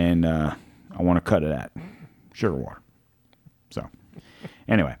 and I want to cut it at sugar water. So,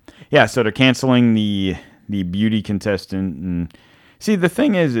 anyway, yeah. So they're canceling the beauty contestant, and see, the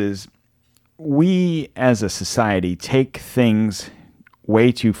thing is we as a society take things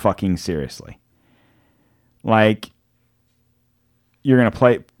way too fucking seriously. Like, you're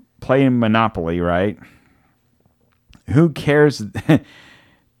gonna play Monopoly, right? Who cares?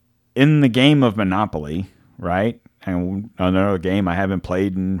 In the game of Monopoly, right? And another game I haven't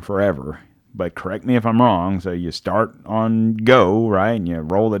played in forever. But correct me if I'm wrong. So you start on Go, right? And you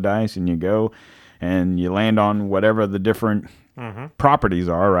roll the dice and you go and you land on whatever the different properties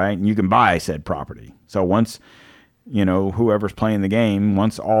are, right? And you can buy said property. So once, whoever's playing the game,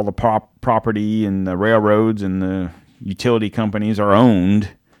 once all the property and the railroads and the utility companies are owned,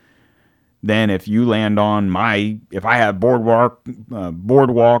 then if you land on if I have Boardwalk,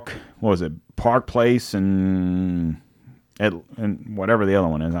 what was it, Park Place and whatever the other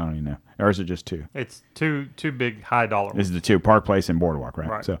one is, I don't even know. Or is it just two? It's two big high dollar. This is the two, Park Place and Boardwalk,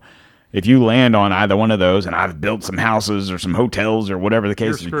 right? So if you land on either one of those, and I've built some houses or some hotels or whatever the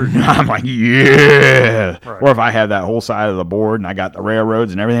case is, I'm like, yeah. Right. Or if I have that whole side of the board and I got the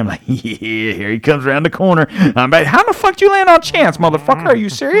railroads and everything, I'm like, yeah, here he comes around the corner. I'm like, how the fuck did you land on Chance, motherfucker? Are you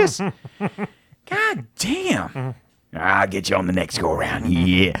serious? God damn. I'll get you on the next go around.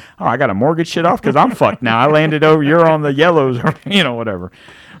 Yeah. Oh, I got to mortgage shit off because I'm fucked now. I landed over. You're on the yellows, or, whatever.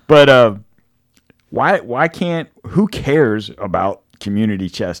 But why can't? Who cares about community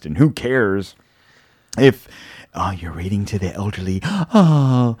chest, and who cares if you're reading to the elderly?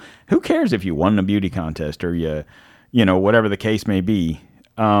 Oh, who cares if you won a beauty contest or you whatever the case may be?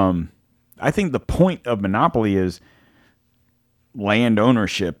 I think the point of Monopoly is land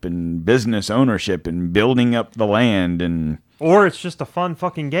ownership and business ownership and building up the land, and or it's just a fun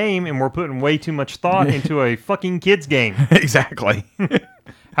fucking game and we're putting way too much thought into a fucking kid's game. Exactly.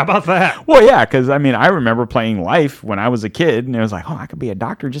 How about that? Well, yeah, because I remember playing Life when I was a kid, and it was like, I could be a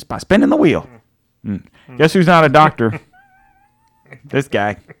doctor just by spinning the wheel. Guess who's not a doctor? This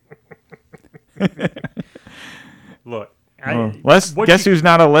guy. Look, guess who's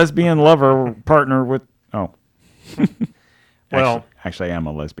not a lesbian lover partner with? Oh. Well, actually, I'm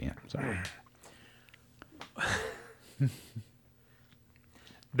a lesbian. Sorry.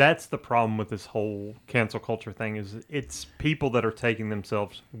 That's the problem with this whole cancel culture thing, is it's people that are taking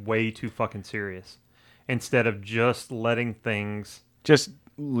themselves way too fucking serious instead of just letting things just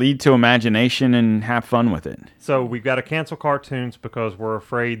lead to imagination and have fun with it. So we've got to cancel cartoons because we're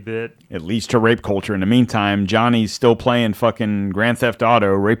afraid that it leads to rape culture. In the meantime, Johnny's still playing fucking Grand Theft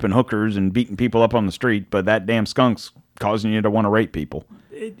Auto, raping hookers and beating people up on the street, but that damn skunk's causing you to want to rape people.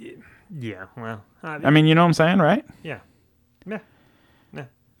 Yeah, well, you know what I'm saying, right? Yeah.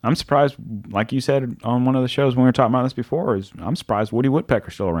 I'm surprised, like you said on one of the shows when we were talking about this before, I'm surprised Woody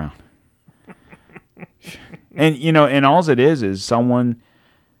Woodpecker's still around. And, and all it is someone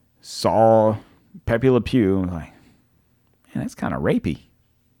saw Pepe Le Pew and was like, man, that's kind of rapey.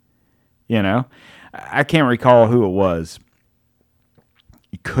 I can't recall who it was.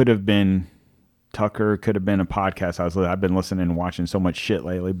 It could have been Tucker, could have been a podcast I've been listening and watching so much shit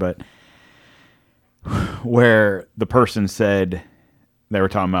lately, but where the person said, they were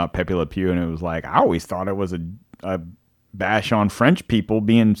talking about Pepe Le Pew, and it was like, I always thought it was a bash on French people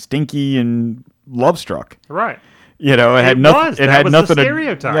being stinky and love struck. Right. It had nothing. It had nothing to.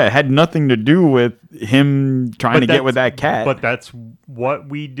 Stereotype. Yeah, it had nothing to do with him trying to get with that cat. But that's what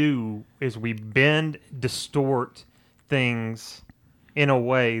we do: is we bend, distort things in a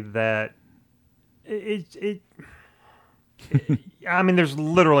way that it there's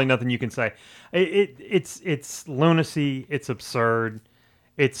literally nothing you can say. It's lunacy. It's absurd.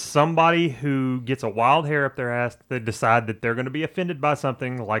 It's somebody who gets a wild hair up their ass that decide that they're going to be offended by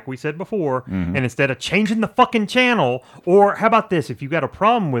something, like we said before, and instead of changing the fucking channel, or how about this? If you got a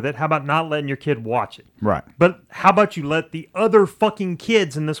problem with it, how about not letting your kid watch it? Right. But how about you let the other fucking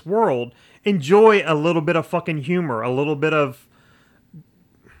kids in this world enjoy a little bit of fucking humor, a little bit of,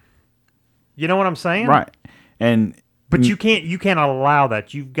 you know what I'm saying? Right. But you can't allow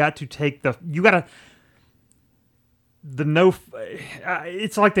that. You've got to take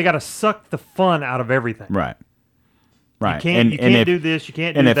it's like they got to suck the fun out of everything. Right. Right. You can't do this. You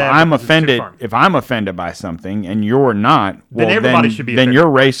can't do that. And if I'm offended by something and you're not, well, then everybody should be offended. Then you're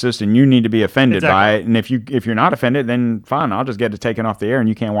racist and you need to be offended by it. And if you're not offended, then fine, I'll just get it taken off the air and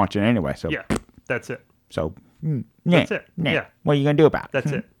you can't watch it anyway. So yeah, that's it. So that's it. Yeah. What are you gonna do about it?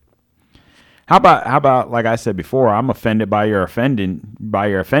 That's it. How about like I said before, I'm offended by your offending,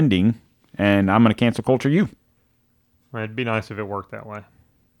 and I'm gonna cancel culture you. It'd be nice if it worked that way.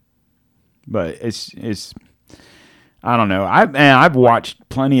 But it's I don't know. I've watched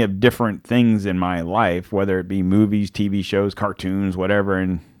plenty of different things in my life, whether it be movies, TV shows, cartoons, whatever,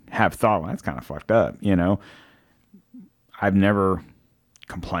 and have thought, well, that's kind of fucked up, I've never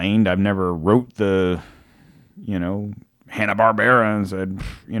complained. I've never wrote the, Hanna-Barbera and said,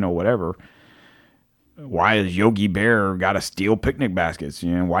 whatever. Why is Yogi Bear got to steal picnic baskets?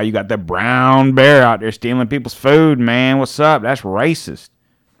 Why you got that brown bear out there stealing people's food, man? What's up? That's racist.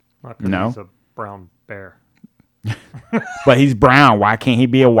 Not 'cause he's a brown bear. But he's brown. Why can't he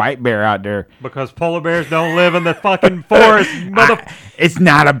be a white bear out there? Because polar bears don't live in the fucking forest, It's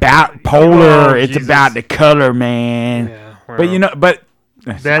not about polar. Oh, it's Jesus. about the color, man. Yeah, But you know,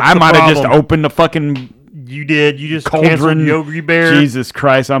 That's I the might have just problem. opened the fucking You did. You just cauldron. canceled Yogi Bear. Jesus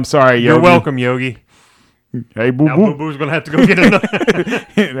Christ! I'm sorry, Yogi. You're welcome, Yogi. Hey, boo Now Boo boo. Boo's gonna have to go get another.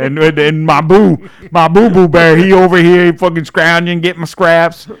 and my boo bear, he over here, he fucking scrounging, get my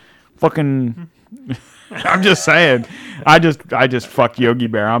scraps. Fucking, I'm just saying. I just fuck Yogi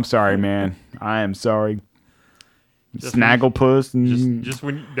Bear. I'm sorry, man. I am sorry. Snagglepuss. And just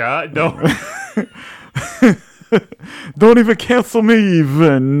when you don't. don't even cancel me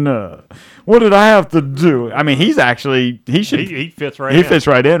even. What did I have to do? I mean, he should. He fits right He in. fits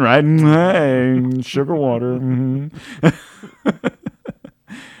right in, right? Hey, sugar water. Mhm.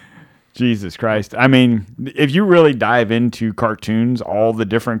 Jesus Christ. I mean, if you really dive into cartoons, all the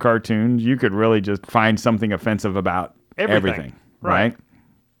different cartoons, you could really just find something offensive about everything, right?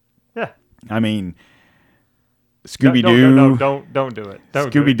 Yeah. I mean, Scooby-Doo. No, don't do it. Don't do it.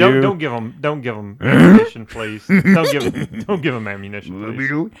 Scooby-Doo. Don't give them ammunition, please. Don't give them ammunition,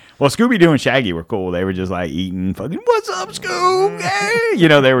 please. Well, Scooby-Doo and Shaggy were cool. They were just like eating fucking, what's up, Scoob? Hey! You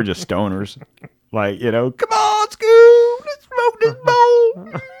know, they were just stoners. Like, you know, come on, Scoob, let's smoke this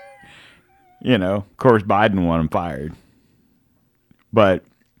bowl. You know, of course, Biden wanted him fired. But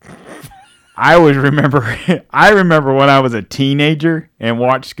I always remember, when I was a teenager and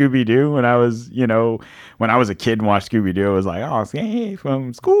watched Scooby-Doo when I was, when I was a kid and watched Scooby-Doo, it was like, oh, hey,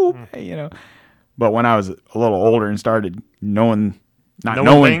 from school, hey, you know. But when I was a little older and started not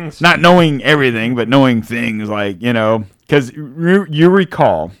knowing everything, but knowing things like, because you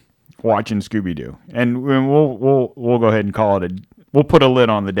recall watching Scooby-Doo, and we'll go ahead and call it we'll put a lid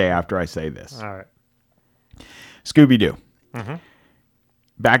on the day after I say this. All right. Scooby-Doo. Mm-hmm.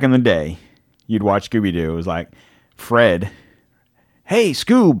 Back in the day, you'd watch Scooby-Doo. It was like, Fred, hey,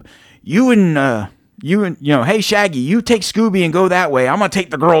 Scoob, hey, Shaggy, you take Scooby and go that way. I'm going to take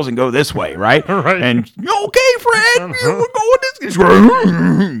the girls and go this way, right? Right. And, okay, Fred, we're going this way.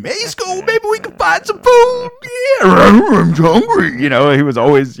 Hey, Scoob, maybe we can find some food. Yeah, I'm hungry. He was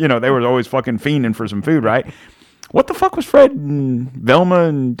always, they were always fucking fiending for some food, right? What the fuck was Fred and Velma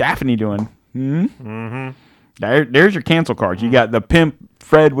and Daphne doing? Mm-hmm. There's your cancel cards. You got the pimp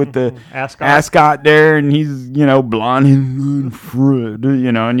Fred with the Ascot there, and he's, blonde and Fred,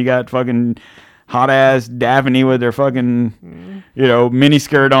 and you got fucking hot ass Daphne with their fucking, mini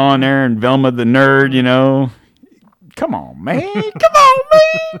skirt on there, and Velma the nerd, Come on, man.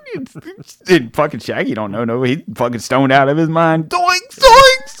 And fucking Shaggy don't know. No, he fucking stoned out of his mind. Doinks,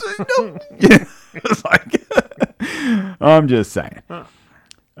 doinks. It's like, I'm just saying.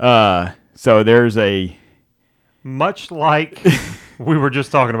 So there's much like we were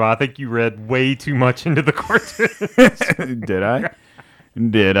just talking about. I think you read way too much into the cartoon. Did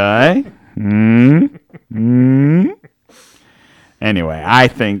I? Anyway,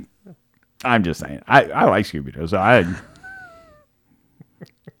 I'm just saying. I like Scooby-Doo, so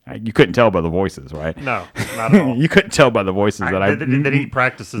you couldn't tell by the voices, right? No, not at all. You couldn't tell by the voices that he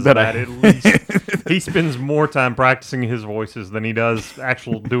practices that at least. He spends more time practicing his voices than he does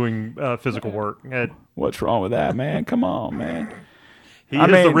actual doing physical work. What's wrong with that, man? Come on, man. He is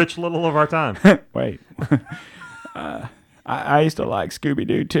the Rich Little of our time. Wait. I used to like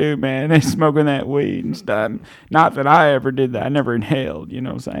Scooby-Doo too, man. They smoking that weed and stuff. Not that I ever did that. I never inhaled, you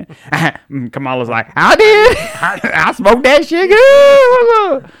know what I'm saying? Kamala's like, I did. I smoked that shit.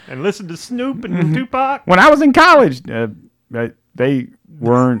 And listen to Snoop and Tupac. When I was in college, they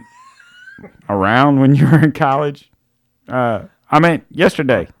weren't around when you were in college. I mean,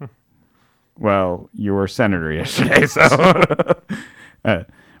 yesterday. Well, you were a senator yesterday, so.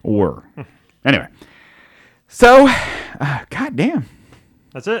 Anyway. So, goddamn.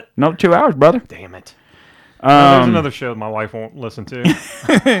 That's it. Another 2 hours, brother. Damn it. There's another show my wife won't listen to.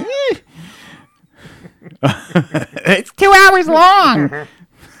 It's 2 hours long.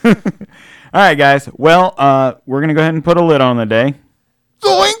 All right, guys. Well, we're going to go ahead and put a lid on the day.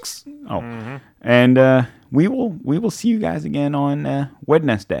 Zoinks! Oh. Mm-hmm. And we will see you guys again on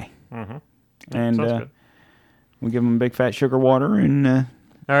Wednesday. Mm-hmm. And we'll give them a big fat sugar water and... all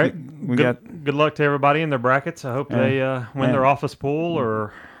right. Good luck to everybody in their brackets. I hope they win their office pool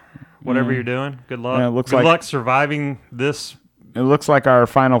or whatever you're doing. Good luck. Yeah, good luck surviving this. It looks like my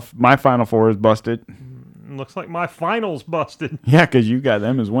final four is busted. Looks like my finals busted. Yeah, because you got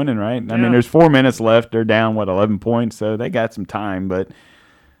them as winning, right? Yeah. I mean, there's 4 minutes left. They're down, 11 points, so they got some time, but... this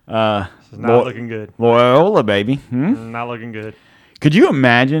is not looking good. Loyola, baby. Not looking good. Could you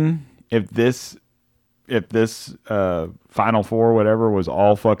imagine if this Final Four, whatever, was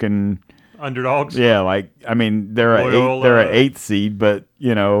all fucking Underdogs. Yeah, like I mean, they're an eighth seed, but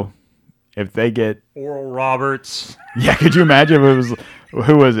if they get Oral Roberts. Yeah, could you imagine if it was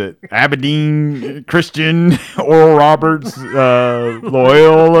who was it? Aberdeen Christian, Oral Roberts,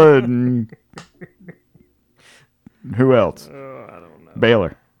 Loyola, and who else? I don't know.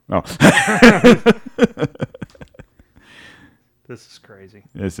 Baylor. Oh. This is crazy.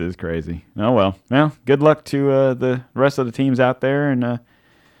 This is crazy. Oh, well. Well, good luck to the rest of the teams out there. And,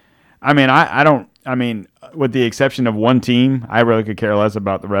 I mean, with the exception of one team, I really could care less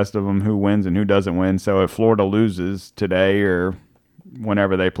about the rest of them, who wins and who doesn't win. So if Florida loses today or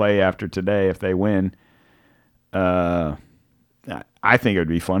whenever they play after today, if they win, I think it would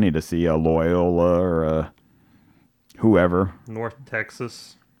be funny to see a Loyola or a whoever. North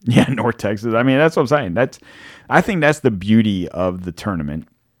Texas. Yeah, North Texas. I mean, that's what I'm saying. I think that's the beauty of the tournament.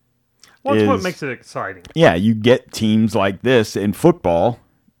 Well, that's what makes it exciting. Yeah, you get teams like this in football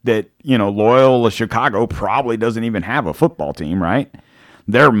that, Loyola Chicago probably doesn't even have a football team, right?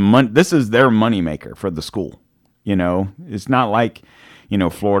 This is their moneymaker for the school. It's not like,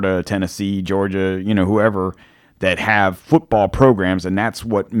 Florida, Tennessee, Georgia, whoever that have football programs, and that's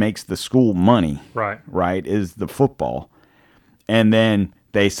what makes the school money. Right, is the football. And then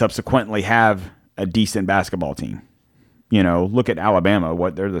they subsequently have a decent basketball team. Look at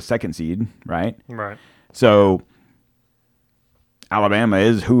Alabama. They're the second seed, right? Right. So Alabama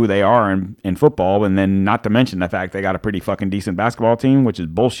is who they are in football, and then not to mention the fact they got a pretty fucking decent basketball team, which is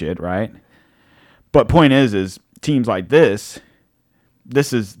bullshit, right? But point is teams like this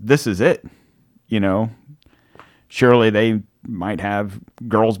is it. Surely they might have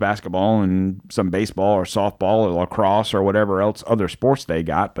girls basketball and some baseball or softball or lacrosse or whatever else other sports they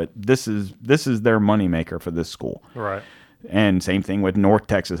got, but this is their moneymaker for this school. Right. And same thing with North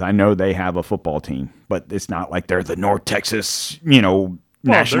Texas. I know they have a football team, but it's not like they're the North Texas,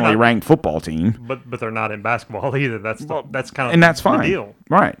 nationally ranked football team. But they're not in basketball either. That's kind of and that's fine. The deal.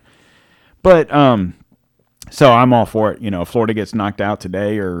 Right. But so I'm all for it. If Florida gets knocked out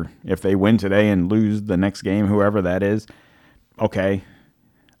today, or if they win today and lose the next game, whoever that is, okay.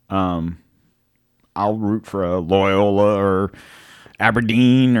 I'll root for a Loyola or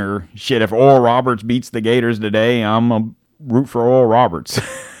Aberdeen or shit. If Oral Roberts beats the Gators today, I'm a root for Oral Roberts.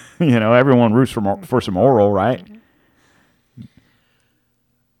 Everyone roots for some Oral, right?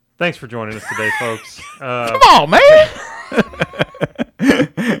 Thanks for joining us today, folks. Come on, man.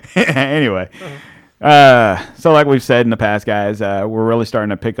 Anyway. So like we've said in the past, guys, we're really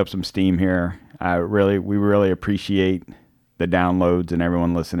starting to pick up some steam here. We really appreciate the downloads and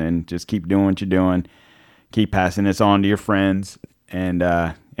everyone listening. Just keep doing what you're doing. Keep passing this on to your friends, and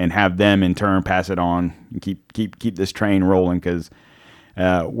have them in turn pass it on. And keep this train rolling, because we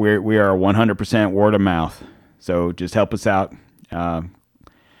are 100% word of mouth. So just help us out.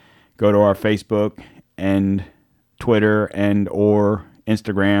 Go to our Facebook and Twitter and or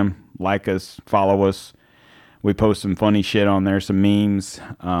Instagram. Like us, follow us. We post some funny shit on there, some memes,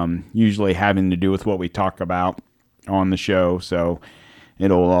 usually having to do with what we talk about on the show. So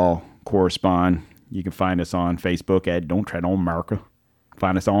it'll all correspond. You can find us on Facebook at Don't Tread on America.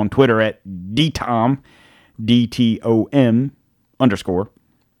 Find us on Twitter at DTOM, DTOM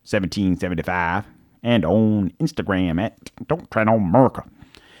 _1775, and on Instagram at Don't Tread on America.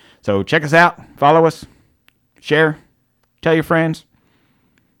 So check us out, follow us, share, tell your friends.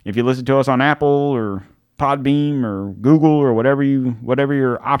 If you listen to us on Apple or Podbeam or Google or whatever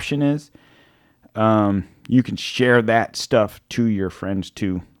your option is, you can share that stuff to your friends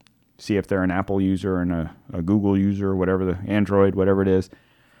too. See if they're an Apple user and a Google user or whatever, the Android, whatever it is.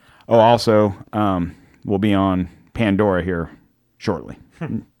 Oh, also, we'll be on Pandora here shortly.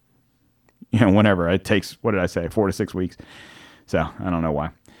 Whenever. It takes, 4 to 6 weeks. So I don't know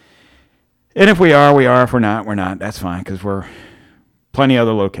why. And if we are, we are. If we're not, we're not. That's fine, because we're plenty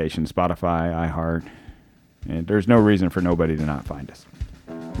other locations, Spotify, iHeart. And there's no reason for nobody to not find us.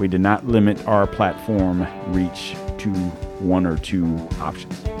 We did not limit our platform reach to 1 or 2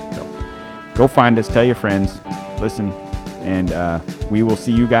 options. So go find us, tell your friends, listen, and we will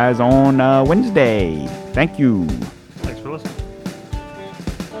see you guys on Wednesday. Thank you.